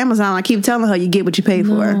wigs off Amazon. I keep telling her, you get what you pay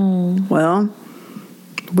for. Well,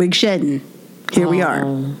 wig shedding. Here we are.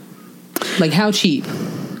 How cheap?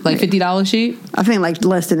 $50 cheap? I think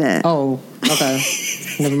less than that. Oh, okay.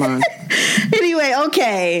 Never mind. Anyway,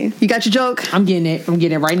 okay. You got your joke? I'm getting it. I'm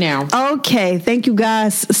getting it right now. Okay. Thank you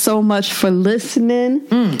guys so much for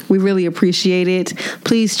listening. We really appreciate it.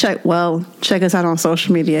 Please check us out on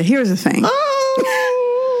social media. Here's the thing.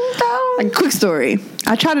 A quick story.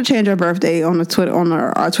 I tried to change our birthday on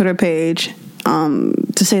our Twitter page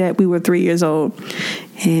to say that we were 3 years old.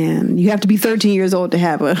 And you have to be 13 years old to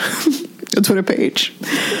have a Twitter page.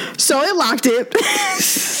 So it locked it.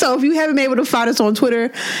 So if you haven't been able to find us on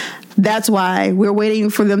Twitter, that's why we're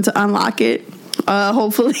waiting for them to unlock it.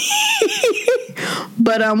 Hopefully.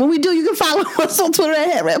 But when we do, you can follow us on Twitter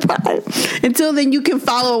at HeadRapPod. Until then, you can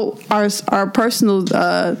follow our personal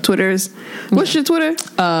Twitters. What's your Twitter?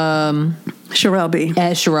 Sherelle B.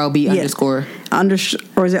 At Sherelle B underscore.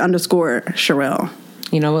 Or is it underscore Sherelle?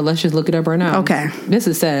 You know what? Let's just look it up right now. Okay. This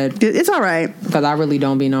is sad. It's all right. Because I really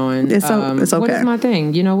don't be knowing. It's okay. What is my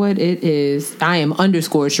thing? You know what? It is. I am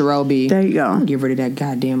underscore Sherelle B. There you go. Get rid of that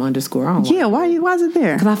goddamn underscore. Why is it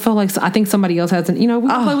there? Because I feel like I think somebody else has. We can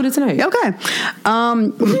play with it tonight. Okay.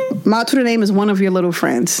 My Twitter name is One of Your Little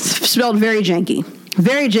Friends. Spelled very janky.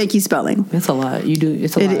 Very janky spelling. It's a lot. You do.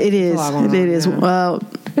 It's a lot. It is. It is. Yeah. Well,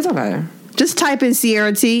 it's okay. Just type in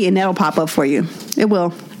Sierra T and that'll pop up for you. It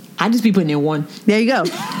will. I just be putting in one. There you go.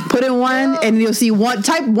 Put in one and you'll see one.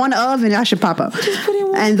 Type one of and that should pop up. Just put in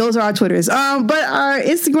one. And those are our Twitters. But our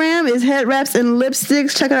Instagram is Head Wraps and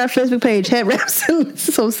Lipsticks. Check out our Facebook page, Head Wraps and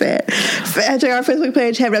so sad. Check out our Facebook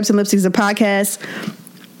page, Head Wraps and Lipsticks, the podcast.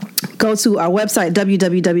 Go to our website,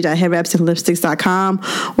 www.headrapsandlipsticks.com,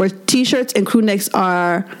 where t-shirts and crew necks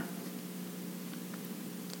are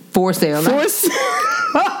for sale.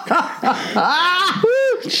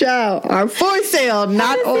 Child, are for sale,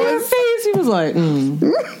 not on face. He was like,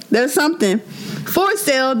 There's something for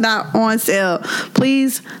sale, not on sale.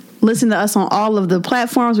 Please listen to us on all of the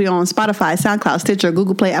platforms. We're on Spotify, SoundCloud, Stitcher,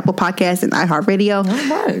 Google Play, Apple Podcasts, and iHeartRadio.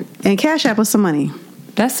 All right. And Cash App us some money.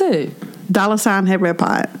 That's it. $ Head Rap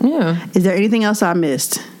Pod. Yeah. Is there anything else I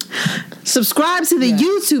missed? Subscribe to the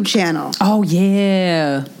YouTube channel. Oh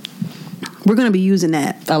yeah. We're going to be using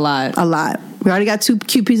that a lot. We already got 2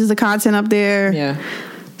 cute pieces of content up there. Yeah.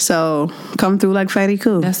 So come through like Fatty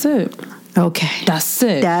Cool. That's it. Okay. That's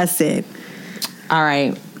it. All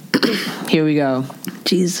right. Here we go.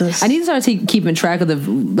 Jesus. I need to start keeping track of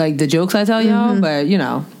the jokes I tell y'all, but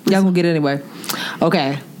y'all gonna get it anyway.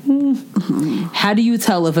 Okay. How do you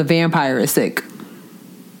tell if a vampire is sick?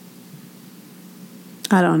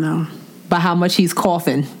 I don't know. By how much he's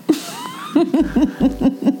coughing.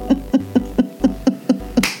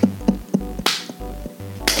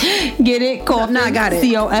 Get it? Coffin. No, I got it.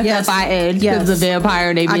 COFFIN. Yes. Because the vampire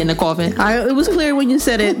and they be in the coffin. It was clear when you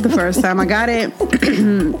said it the first time. I got it.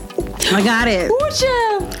 I got it.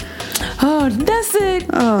 Oh, that's it.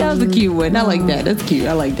 Oh, that was a cute one. I like that. That's cute.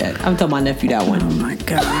 I like that. I'm telling my nephew that one. Oh my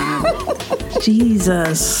God.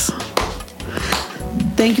 Jesus.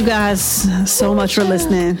 Thank you guys so much for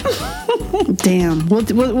listening. Damn. We'll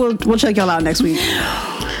check y'all out next week.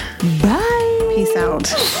 Bye. Peace out.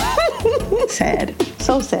 Sad.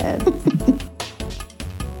 So sad.